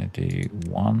yeah, we're going to do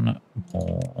one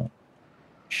more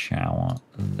shower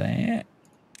there.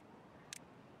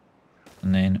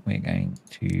 And then we're going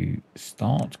to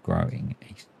start growing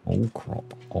a small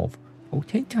crop of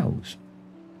potatoes.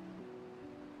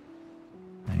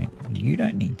 Now, you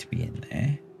don't need to be in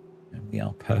there. And we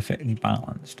are perfectly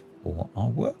balanced for our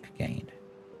work gain.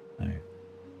 So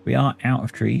we are out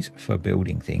of trees for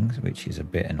building things, which is a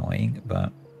bit annoying,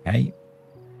 but hey,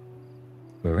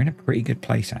 we're in a pretty good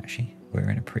place, actually. We're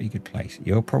in a pretty good place.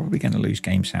 You're probably going to lose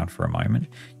game sound for a moment.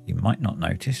 You might not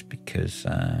notice because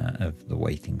of the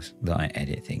way that I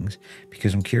edit things,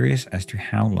 because I'm curious as to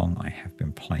how long I have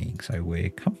been playing. So we're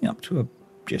coming up to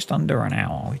just under an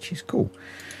hour, which is cool.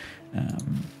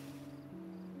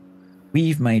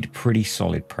 We've made pretty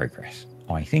solid progress,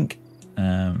 I think.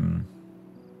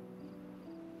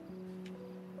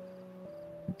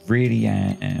 Really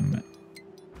am.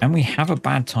 And we have a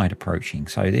bad tide approaching,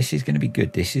 so this is going to be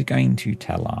good. This is going to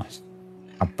tell us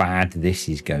how bad this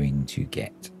is going to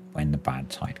get when the bad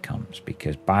tide comes,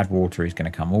 because bad water is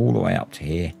going to come all the way up to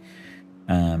here.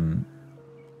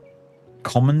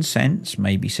 Common sense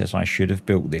maybe says I should have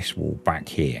built this wall back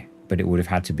here, but it would have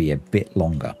had to be a bit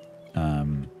longer.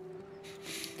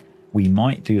 We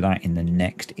might do that in the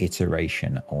next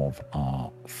iteration of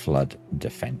our flood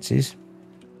defenses.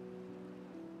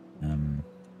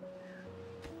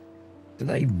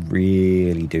 They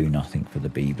really do nothing for the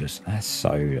beavers. That's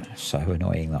so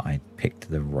annoying that I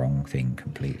picked the wrong thing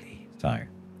completely. So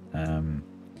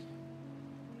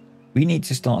we need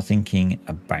to start thinking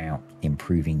about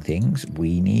improving things.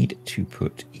 We need to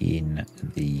put in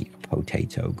the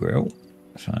potato grill.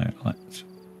 So let's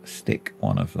stick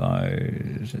one of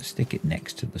those, let's stick it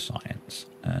next to the science,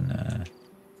 and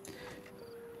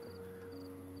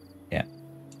yeah,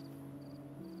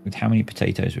 with how many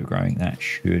potatoes we're growing, that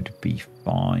should be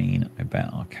fine. I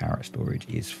bet our carrot storage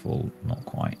is full. Not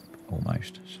quite,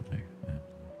 almost. So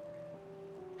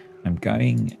I'm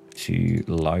going to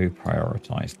low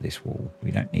prioritize this wall.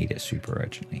 We don't need it super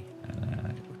urgently. It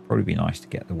would probably be nice to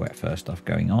get the wet fur stuff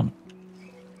going on.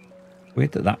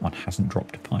 Weird that that one hasn't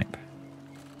dropped a pipe.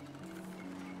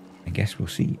 I guess we'll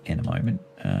see in a moment.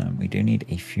 We do need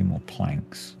a few more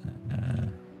planks.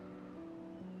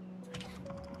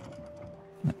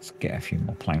 Let's get a few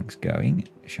more planks going,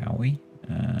 shall we?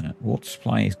 Water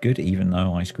supply is good, even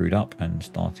though I screwed up and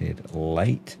started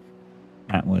late.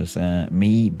 That was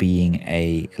me being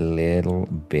a little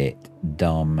bit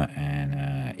dumb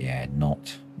and yeah,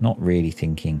 not really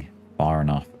thinking far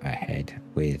enough ahead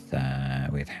with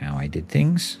how I did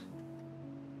things.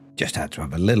 Just had to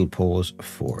have a little pause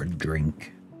for a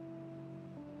drink.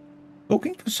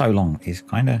 Talking for so long is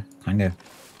kind of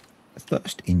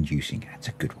thirst-inducing. That's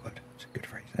a good word. It's a good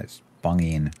phrase. Let's bung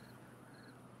in,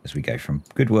 as we go from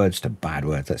good words to bad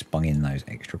words, let's bung in those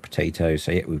extra potatoes.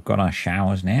 So yeah, we've got our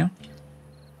showers now,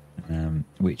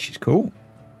 which is cool.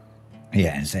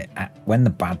 Yeah, and so when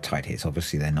the bad tide hits,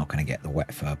 obviously they're not going to get the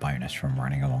wet fur bonus from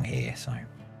running along here, so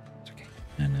it's okay.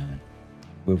 And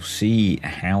we'll see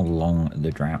how long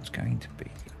the drought's going to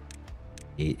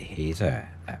be. Here's a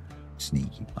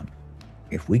sneaky one.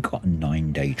 If we got a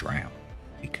 9-day drought,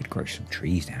 we could grow some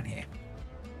trees down here.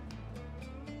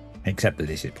 Except that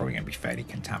this is probably going to be fairly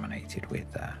contaminated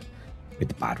with the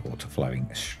bad water flowing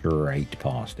straight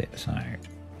past it. So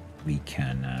we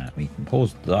can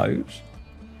pause those.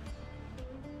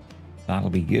 That'll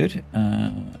be good.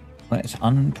 Let's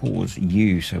unpause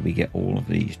you so we get all of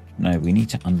these. No, we need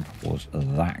to unpause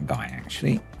that guy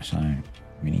actually. So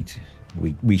we need to.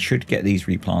 We should get these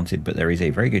replanted, but there is a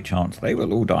very good chance they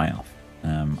will all die off.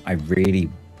 I really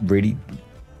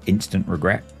instant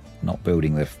regret not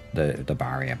building the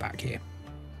barrier back here.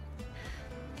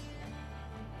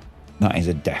 That is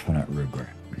a definite regret.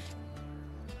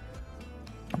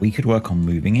 We could work on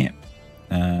moving it,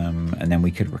 and then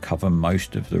we could recover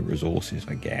most of the resources,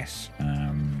 I guess.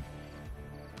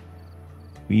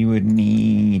 We would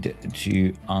need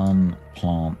to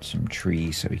unplant some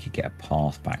trees so we could get a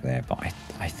path back there. But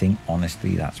I think,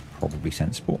 honestly, that's probably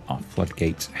sensible. Our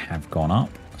floodgates have gone up.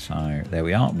 So there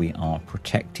we are. We are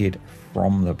protected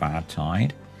from the bad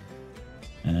tide.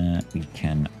 We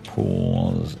can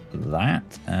pause that.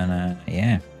 And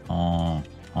yeah, our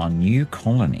new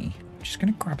colony. I'm just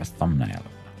going to grab a thumbnail.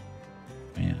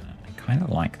 Yeah, I kind of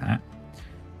like that.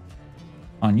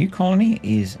 Our new colony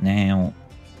is now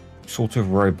sort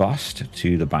of robust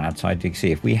to the bad side. You can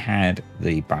see if we had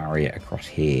the barrier across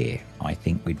here, I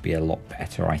think we'd be a lot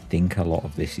better. I think a lot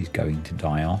of this is going to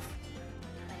die off.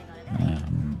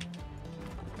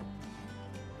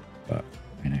 But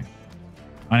you know,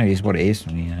 I know it is what it is.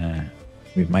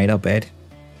 We've made our bed.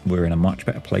 We're in a much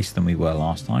better place than we were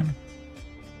last time.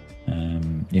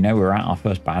 You know, we're at our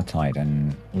first bad tide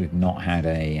and we've not had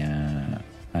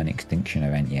an extinction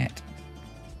event yet.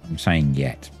 I'm saying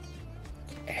yet.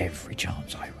 Every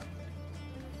chance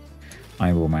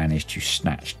I will manage to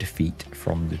snatch defeat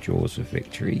from the jaws of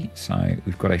victory. So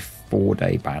we've got a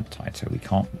 4-day bad tide, so we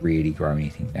can't really grow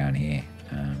anything down here.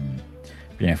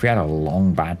 But, you know, if we had a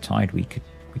long bad tide, we could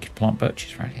plant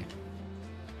birches right here.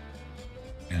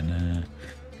 And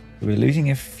we're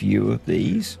losing a few of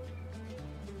these.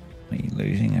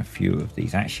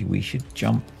 Actually, we should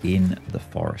jump in the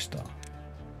forester.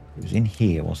 It was in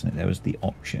here, wasn't it? There was the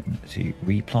option to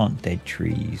replant dead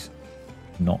trees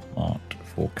not marked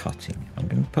for cutting. I'm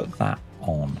going to put that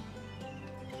on.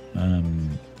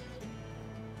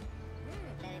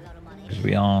 Because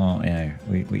we are, you know,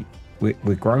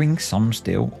 we're growing some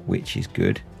still, which is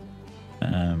good.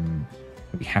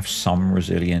 We have some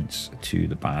resilience to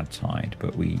the bad tide,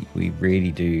 but we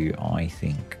really do, I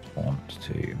think, want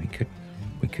to.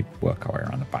 We could work our way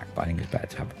around the back, but I think it's better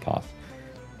to have a path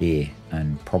here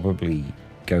and probably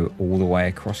go all the way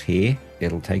across here.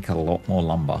 It'll take a lot more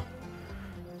lumber.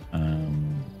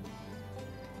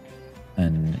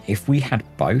 And if we had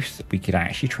both, we could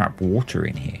actually trap water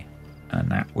in here, and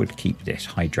that would keep this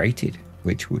hydrated,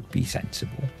 which would be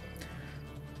sensible.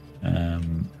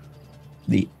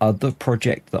 The other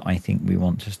project that I think we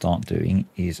want to start doing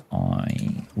is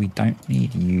we don't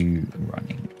need you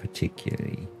running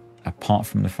particularly, apart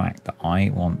from the fact that I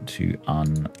want to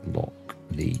unlock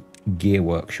the gear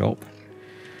workshop.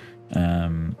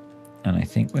 And I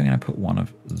think we're going to put one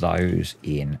of those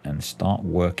in and start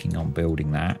working on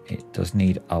building that. It does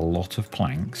need a lot of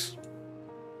planks.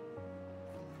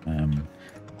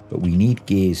 But we need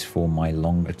gears for my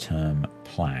longer term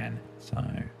plan. So,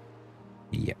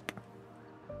 yep.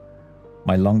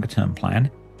 My longer term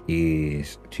plan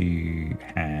is to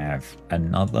have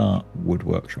another wood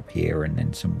workshop here and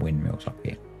then some windmills up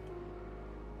here.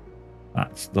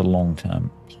 That's the long term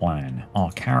plan.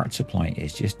 Our carrot supply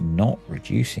is just not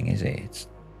reducing, is it? It's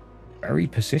very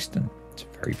persistent. It's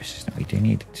very persistent. We do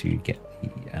need to get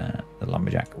the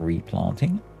lumberjack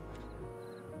replanting.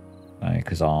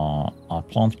 Because our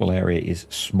plantable area is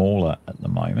smaller at the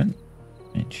moment,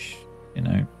 which, you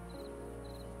know,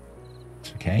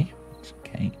 it's okay. It's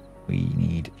okay. We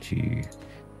need to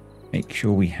make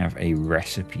sure we have a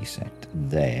recipe set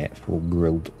there for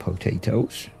grilled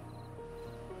potatoes.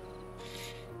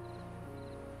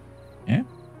 Yeah.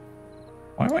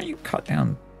 Why won't you cut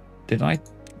down? Did I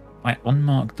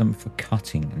unmarked them for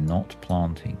cutting, not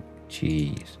planting?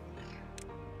 Jeez.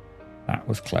 That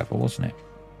was clever, wasn't it?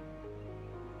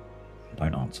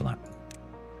 Don't answer that,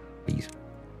 please.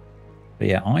 But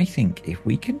yeah, I think if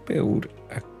we can build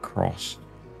across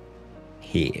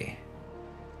here,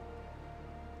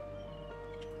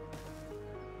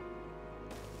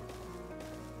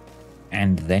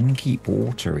 and then keep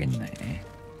water in there,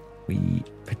 we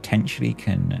potentially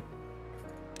can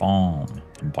farm,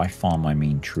 and by farm I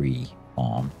mean tree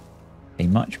farm, a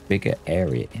much bigger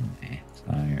area in there.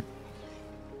 So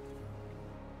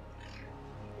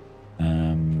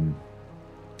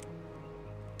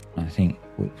I think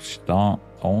we'll start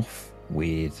off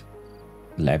with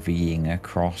levying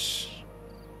across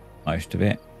most of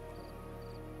it,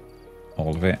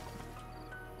 all of it,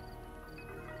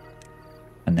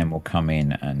 and then we'll come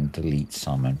in and delete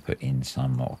some and put in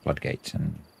some more floodgates,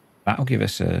 and that'll give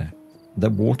us a the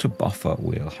water buffer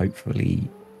will hopefully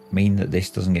mean that this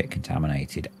doesn't get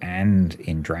contaminated, and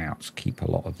in droughts keep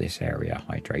a lot of this area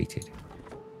hydrated.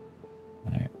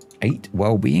 8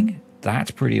 well-being,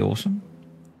 that's pretty awesome.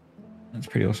 That's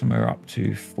pretty awesome. We're up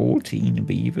to 14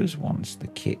 beavers once the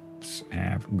kits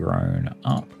have grown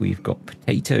up. We've got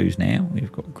potatoes now.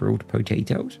 We've got grilled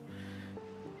potatoes.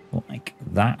 Like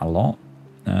that a lot.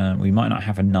 We might not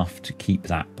have enough to keep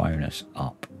that bonus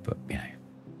up, but you know.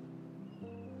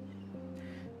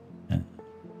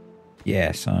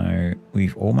 Yeah, so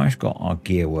we've almost got our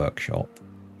gear workshop.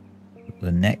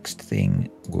 The next thing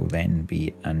will then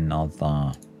be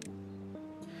another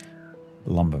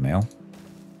lumber mill.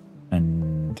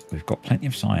 And we've got plenty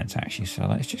of science actually, so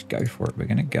let's just go for it. We're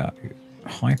going to go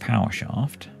high power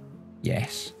shaft.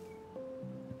 Yes.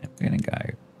 And we're going to go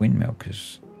windmill,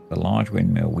 because the large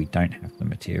windmill we don't have the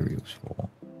materials for.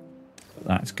 But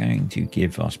that's going to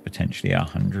give us potentially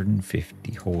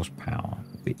 150 horsepower,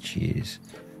 which is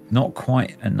not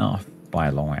quite enough by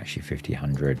a long, actually 50,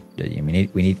 100. I mean,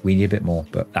 we need a bit more,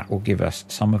 but that will give us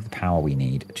some of the power we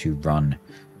need to run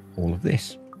all of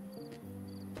this,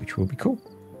 which will be cool.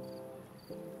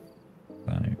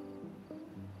 So,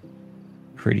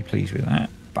 pretty pleased with that.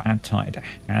 Bad tide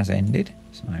has ended,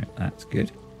 so that's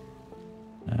good.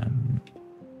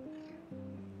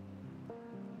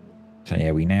 So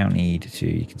yeah, we now need to,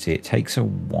 you can see it takes a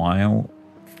while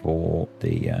for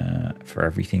the for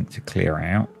everything to clear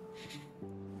out,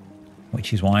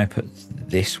 which is why I put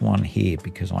this one here,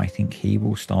 because I think he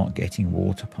will start getting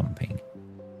water pumping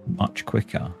much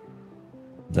quicker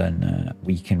than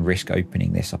we can risk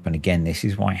opening this up. And again, this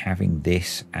is why having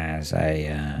this as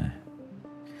a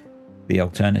the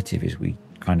alternative is we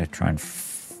kind of try and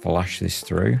flush this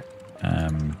through,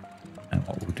 and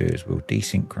what we'll do is we'll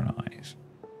desynchronize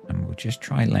and we'll just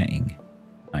try letting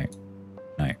no,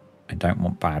 I don't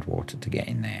want bad water to get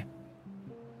in there.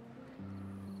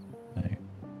 So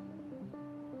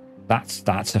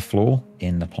that's a flaw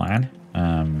in the plan,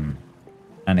 and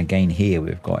again here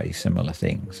we've got a similar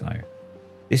thing. So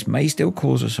this may still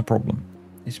cause us a problem.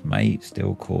 This may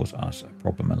still cause us a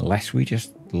problem unless we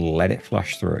just let it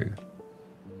flush through.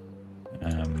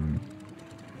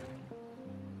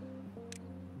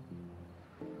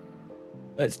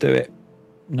 Let's do it.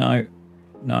 No.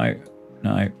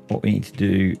 What we need to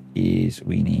do is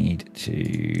we need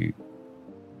to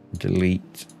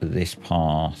delete this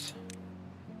path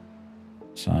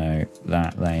so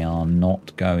that they are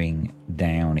not going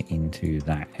down into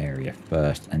that area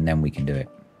first, and then we can do it.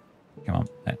 Come on,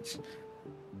 let's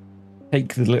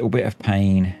take the little bit of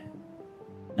pain,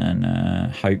 and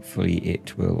hopefully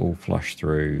it will all flush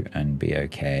through and be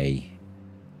okay.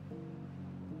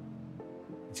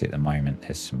 At the moment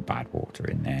there's some bad water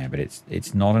in there, but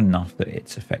it's not enough that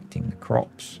it's affecting the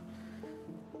crops.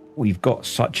 We've got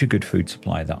such a good food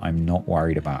supply that I'm not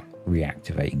worried about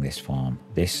reactivating this farm.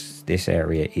 This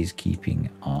area is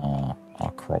keeping our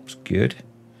crops good,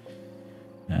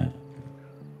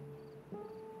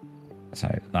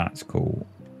 so that's cool.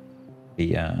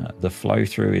 The flow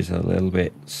through is a little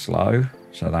bit slow,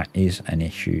 so that is an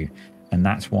issue, and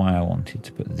that's why I wanted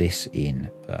to put this in.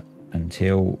 But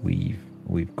until we've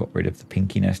got rid of the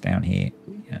pinkiness down here,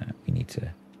 we need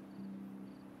to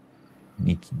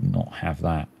not have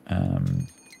that.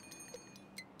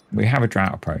 We have a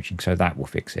drought approaching, so that will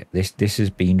fix it. This has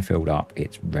been filled up.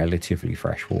 It's relatively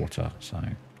fresh water, so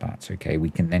that's okay. We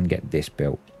can then get this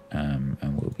built, and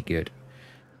we'll be good.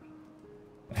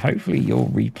 Hopefully you're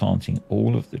replanting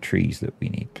all of the trees that we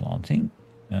need planting.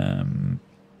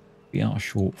 We are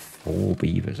short 4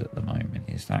 beavers at the moment.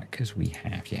 Is that because we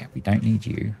have... Yeah, we don't need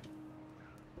you.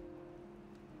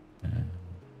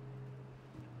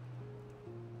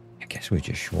 I guess we're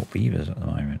just short beavers at the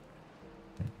moment.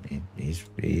 It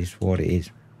is what it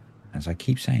is, as I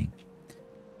keep saying.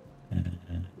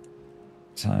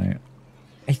 So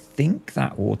I think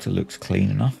that water looks clean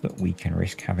enough that we can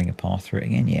risk having a path through it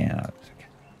again. Yeah, that's okay.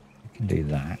 We can do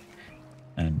that.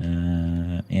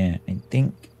 And yeah, I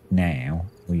think now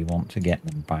we want to get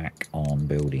them back on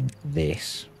building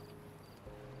this.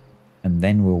 And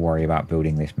then we'll worry about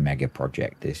building this mega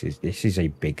project. This is a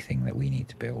big thing that we need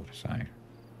to build. So,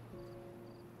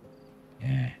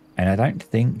 yeah. And I don't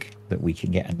think that we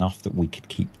can get enough that we could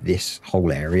keep this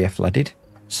whole area flooded,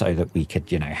 so that we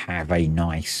could, you know, have a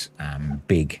nice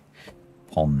big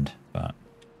pond. But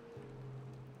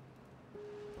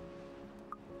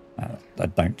I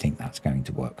don't think that's going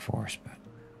to work for us. But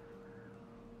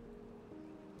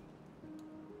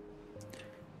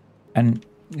and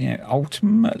you know,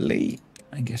 ultimately,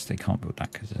 I guess they can't build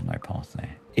that because there's no path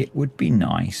there. It would be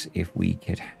nice if we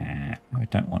could have... I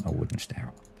don't want a wooden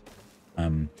stairwell.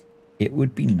 It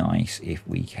would be nice if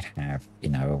we could have, you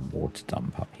know, a water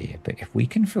dump up here. But if we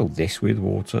can fill this with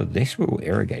water, this will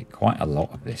irrigate quite a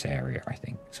lot of this area, I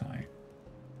think. So,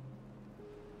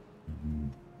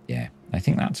 yeah, I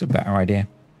think that's a better idea.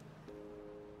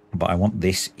 But I want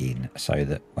this in so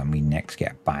that when we next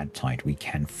get a bad tide, we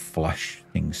can flush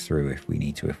things through if we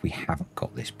need to, if we haven't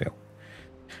got this built.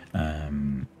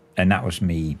 And that was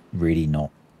me really not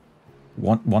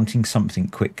wanting something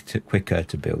quicker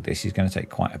to build. This is going to take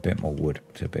quite a bit more wood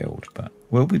to build, but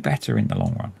we'll be better in the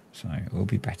long run. So we'll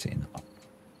be better in the long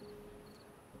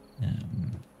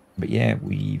run. But yeah,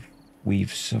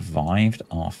 we've survived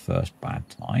our first bad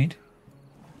tide.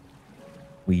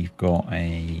 We've got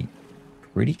a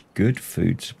pretty good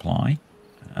food supply.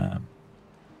 You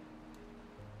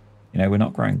know, we're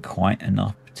not growing quite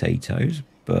enough potatoes,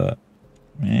 but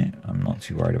yeah, I'm not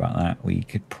too worried about that. We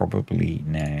could probably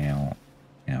now,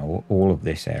 you know, all of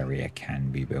this area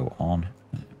can be built on.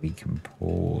 We can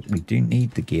pour. We do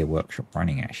need the gear workshop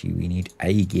running, actually. We need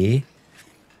a gear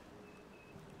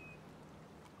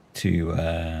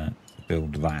to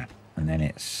build that, and then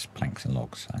it's planks and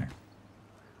logs. So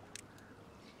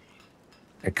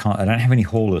I don't have any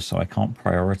haulers, so I can't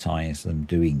prioritize them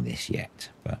doing this yet.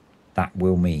 But that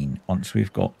will mean once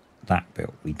we've got that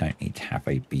built, we don't need to have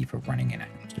a beaver running in a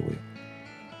hamster wheel.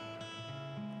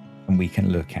 And we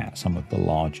can look at some of the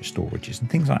larger storages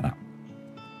and things like that.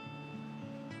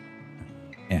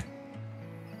 Yeah.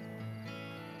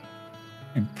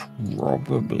 And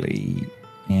probably,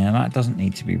 yeah, that doesn't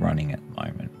need to be running at the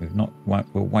moment.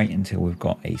 We'll wait until we've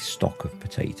got a stock of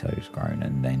potatoes grown,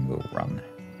 and then we'll run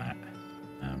that.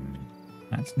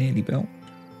 That's nearly built.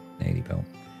 Nearly built.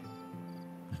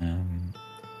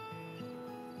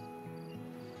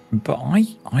 But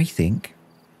I think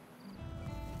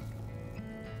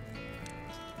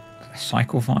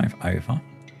cycle 5 over.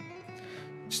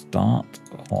 Start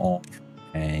off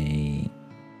a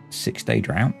 6-day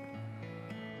drought.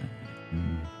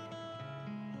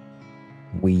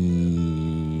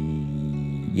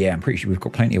 Yeah, I'm pretty sure we've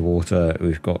got plenty of water.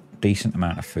 We've got decent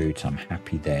amount of food, so I'm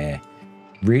happy there.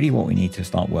 Really what we need to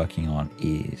start working on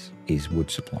is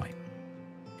wood supply.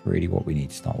 Really what we need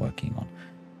to start working on.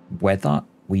 Whether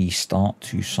we start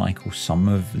to cycle some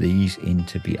of these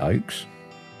into be oaks.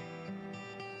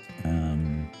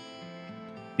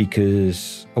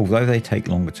 Because although they take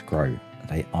longer to grow,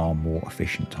 they are more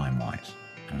efficient time-wise.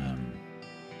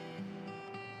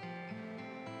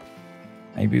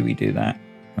 Maybe we do that.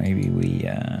 Maybe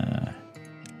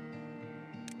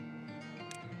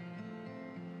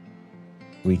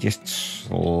we just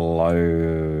slowly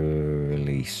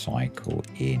cycle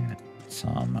in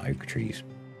some oak trees.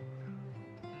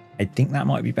 I think that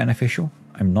might be beneficial.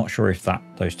 I'm not sure if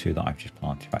those two that I've just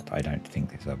planted, in fact, I don't think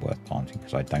these are worth planting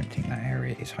because I don't think that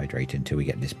area is hydrated until we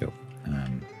get this built.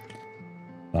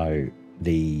 So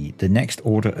the next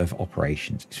order of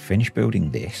operations is finish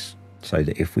building this so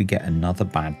that if we get another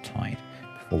bad tide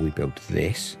before we build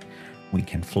this, we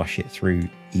can flush it through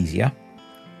easier.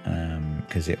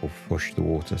 Because it will push the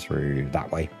water through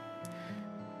that way.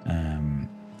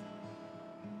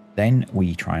 Then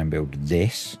we try and build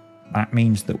this. That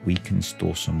means that we can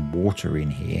store some water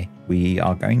in here. We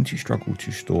are going to struggle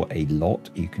to store a lot.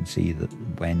 You can see that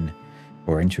when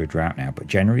we're into a drought now, but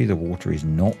generally the water is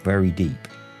not very deep.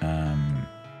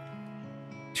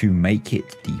 To make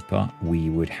it deeper, we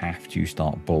would have to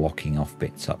start blocking off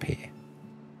bits up here.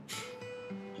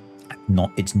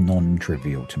 It's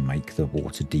non-trivial to make the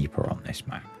water deeper on this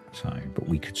map, so but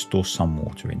we could store some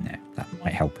water in there. That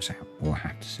might help us out. We'll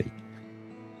have to see.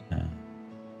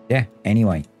 Yeah,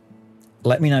 anyway,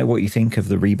 let me know what you think of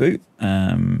the reboot.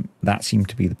 That seemed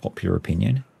to be the popular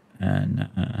opinion, and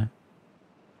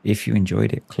if you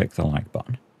enjoyed it, click the like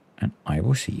button, and I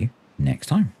will see you next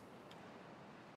time.